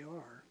maybe they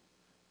are.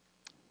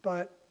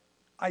 But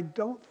I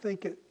don't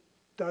think it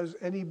does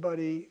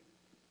anybody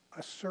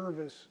a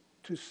service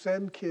to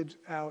send kids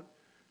out,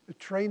 to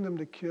train them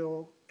to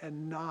kill,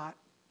 and not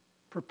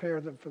prepare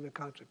them for the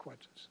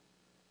consequences.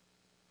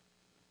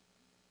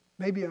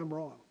 Maybe I'm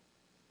wrong.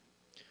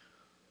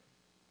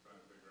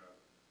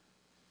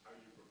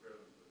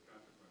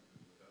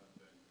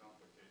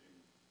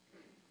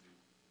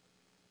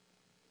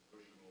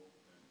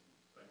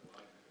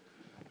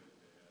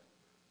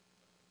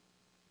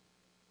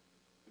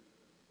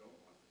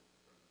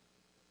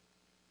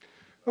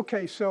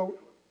 Okay, so.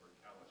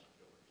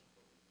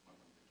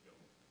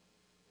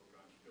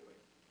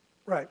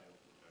 Right.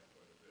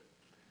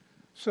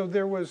 So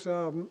there was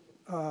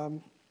a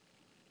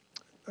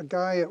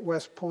guy at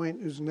West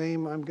Point whose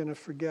name I'm going to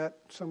forget.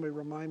 Somebody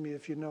remind me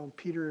if you know him.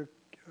 Peter.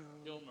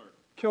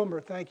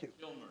 Kilmer, thank you.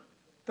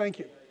 Thank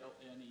you.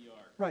 K-I-L-N-E-R.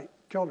 Right,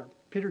 Kilner,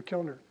 Peter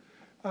Kilner,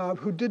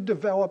 who did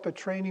develop a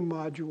training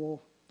module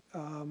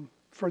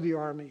for the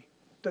Army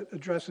that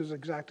addresses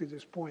exactly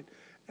this point.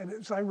 And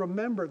as I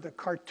remember, the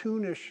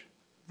cartoonish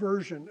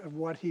version of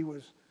what he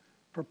was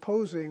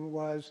proposing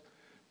was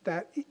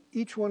that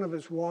each one of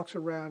us walks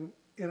around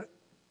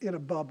in a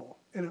bubble,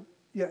 in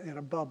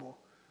a bubble,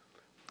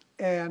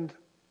 and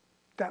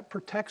that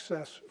protects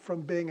us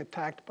from being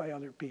attacked by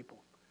other people.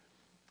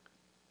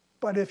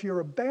 But if you're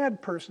a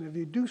bad person, if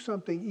you do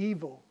something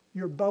evil,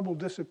 your bubble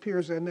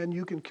disappears and then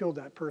you can kill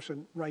that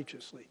person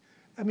righteously.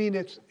 I mean,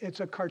 it's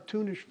a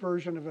cartoonish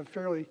version of a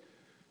fairly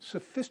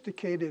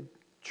sophisticated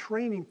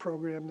training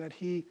program that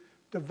he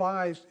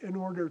devised in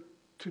order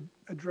to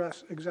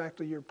address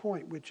exactly your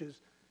point, which is,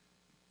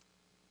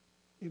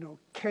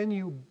 can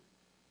you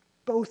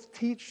both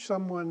teach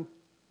someone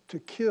to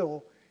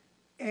kill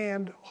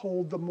and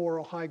hold the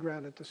moral high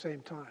ground at the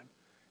same time?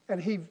 And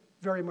he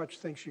very much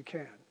thinks you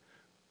can.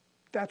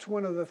 That's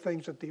one of the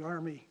things that the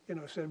Army,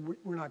 said,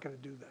 we're not going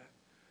to do that.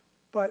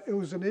 But it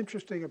was an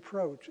interesting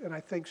approach, and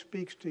I think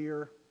speaks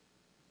to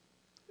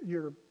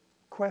your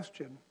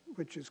question,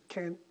 which is,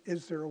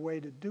 is there a way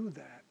to do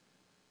that?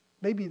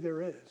 Maybe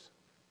there is.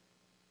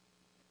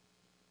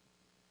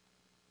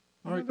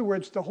 In other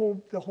words, the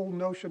whole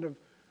notion of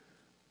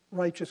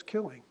righteous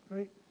killing,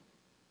 right?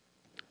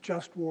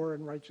 Just war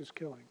and righteous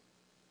killing.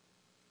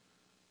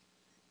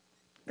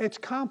 It's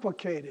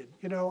complicated.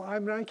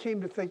 I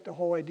came to think the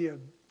whole idea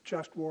of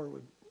just war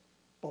was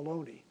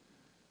baloney.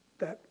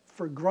 That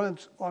for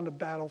grunts on the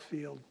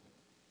battlefield,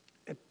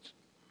 it's,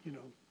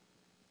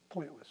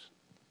 pointless.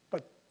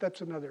 But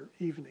that's another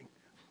evening.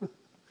 All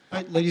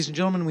right, ladies and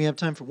gentlemen, we have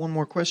time for one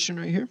more question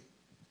right here.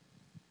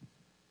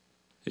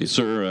 Hey,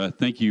 sir,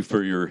 thank you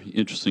for your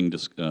interesting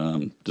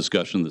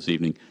discussion this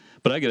evening.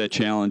 But I got to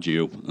challenge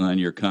you on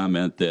your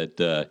comment that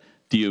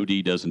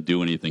DOD doesn't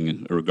do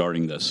anything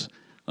regarding this.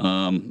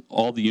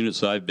 All the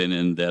units I've been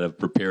in that have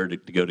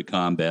prepared to go to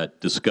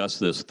combat discuss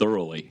this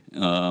thoroughly.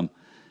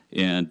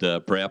 And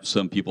perhaps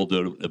some people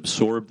don't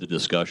absorb the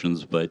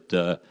discussions, but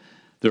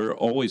there are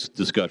always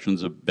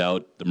discussions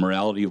about the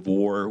morality of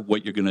war,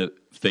 what you're going to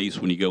face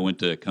when you go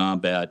into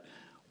combat,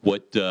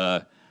 what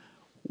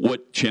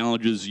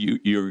challenges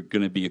you're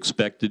going to be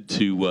expected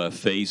to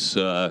face,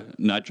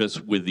 not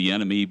just with the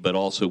enemy, but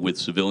also with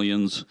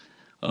civilians,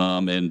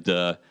 and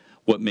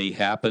what may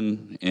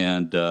happen.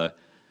 And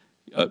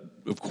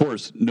of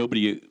course,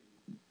 nobody,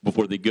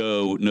 before they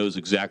go, knows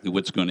exactly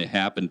what's going to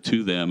happen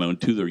to them and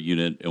to their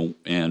unit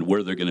and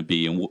where they're going to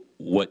be and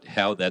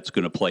how that's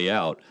going to play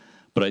out.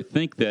 But I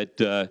think that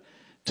to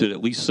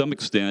at least some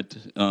extent,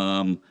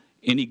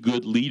 any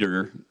good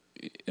leader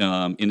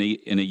in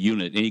a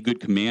unit, any good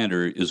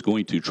commander is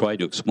going to try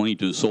to explain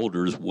to the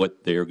soldiers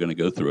what they're going to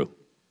go through.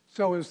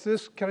 So is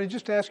this, can I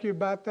just ask you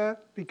about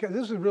that? Because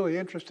this is really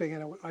interesting,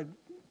 and I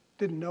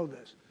didn't know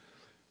this.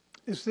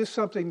 Is this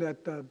something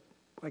that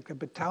like a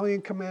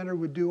battalion commander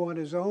would do on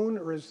his own,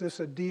 or is this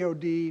a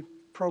DOD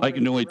program? I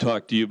can only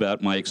talk to you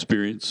about my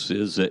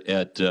experiences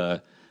at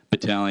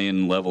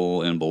battalion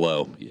level and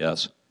below,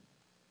 yes.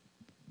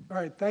 All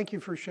right, thank you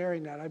for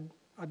sharing that.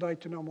 I'd like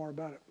to know more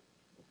about it.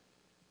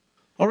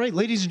 All right,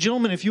 ladies and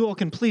gentlemen, if you all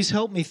can please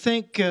help me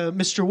thank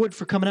Mr. Wood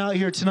for coming out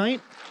here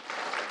tonight.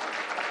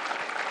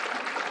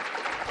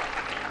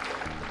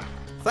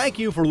 Thank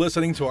you for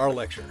listening to our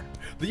lecture.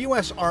 The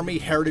U.S. Army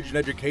Heritage and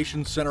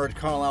Education Center at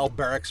Carlisle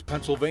Barracks,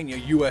 Pennsylvania,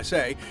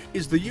 USA,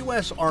 is the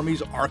U.S.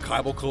 Army's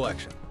archival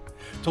collection.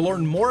 To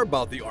learn more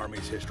about the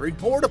Army's history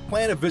or to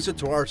plan a visit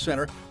to our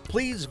center,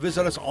 please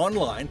visit us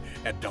online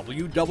at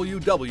www.usahec.org.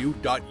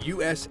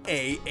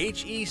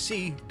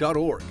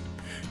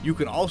 You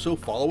can also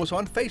follow us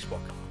on Facebook,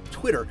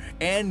 Twitter,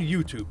 and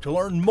YouTube to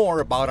learn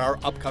more about our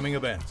upcoming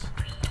events.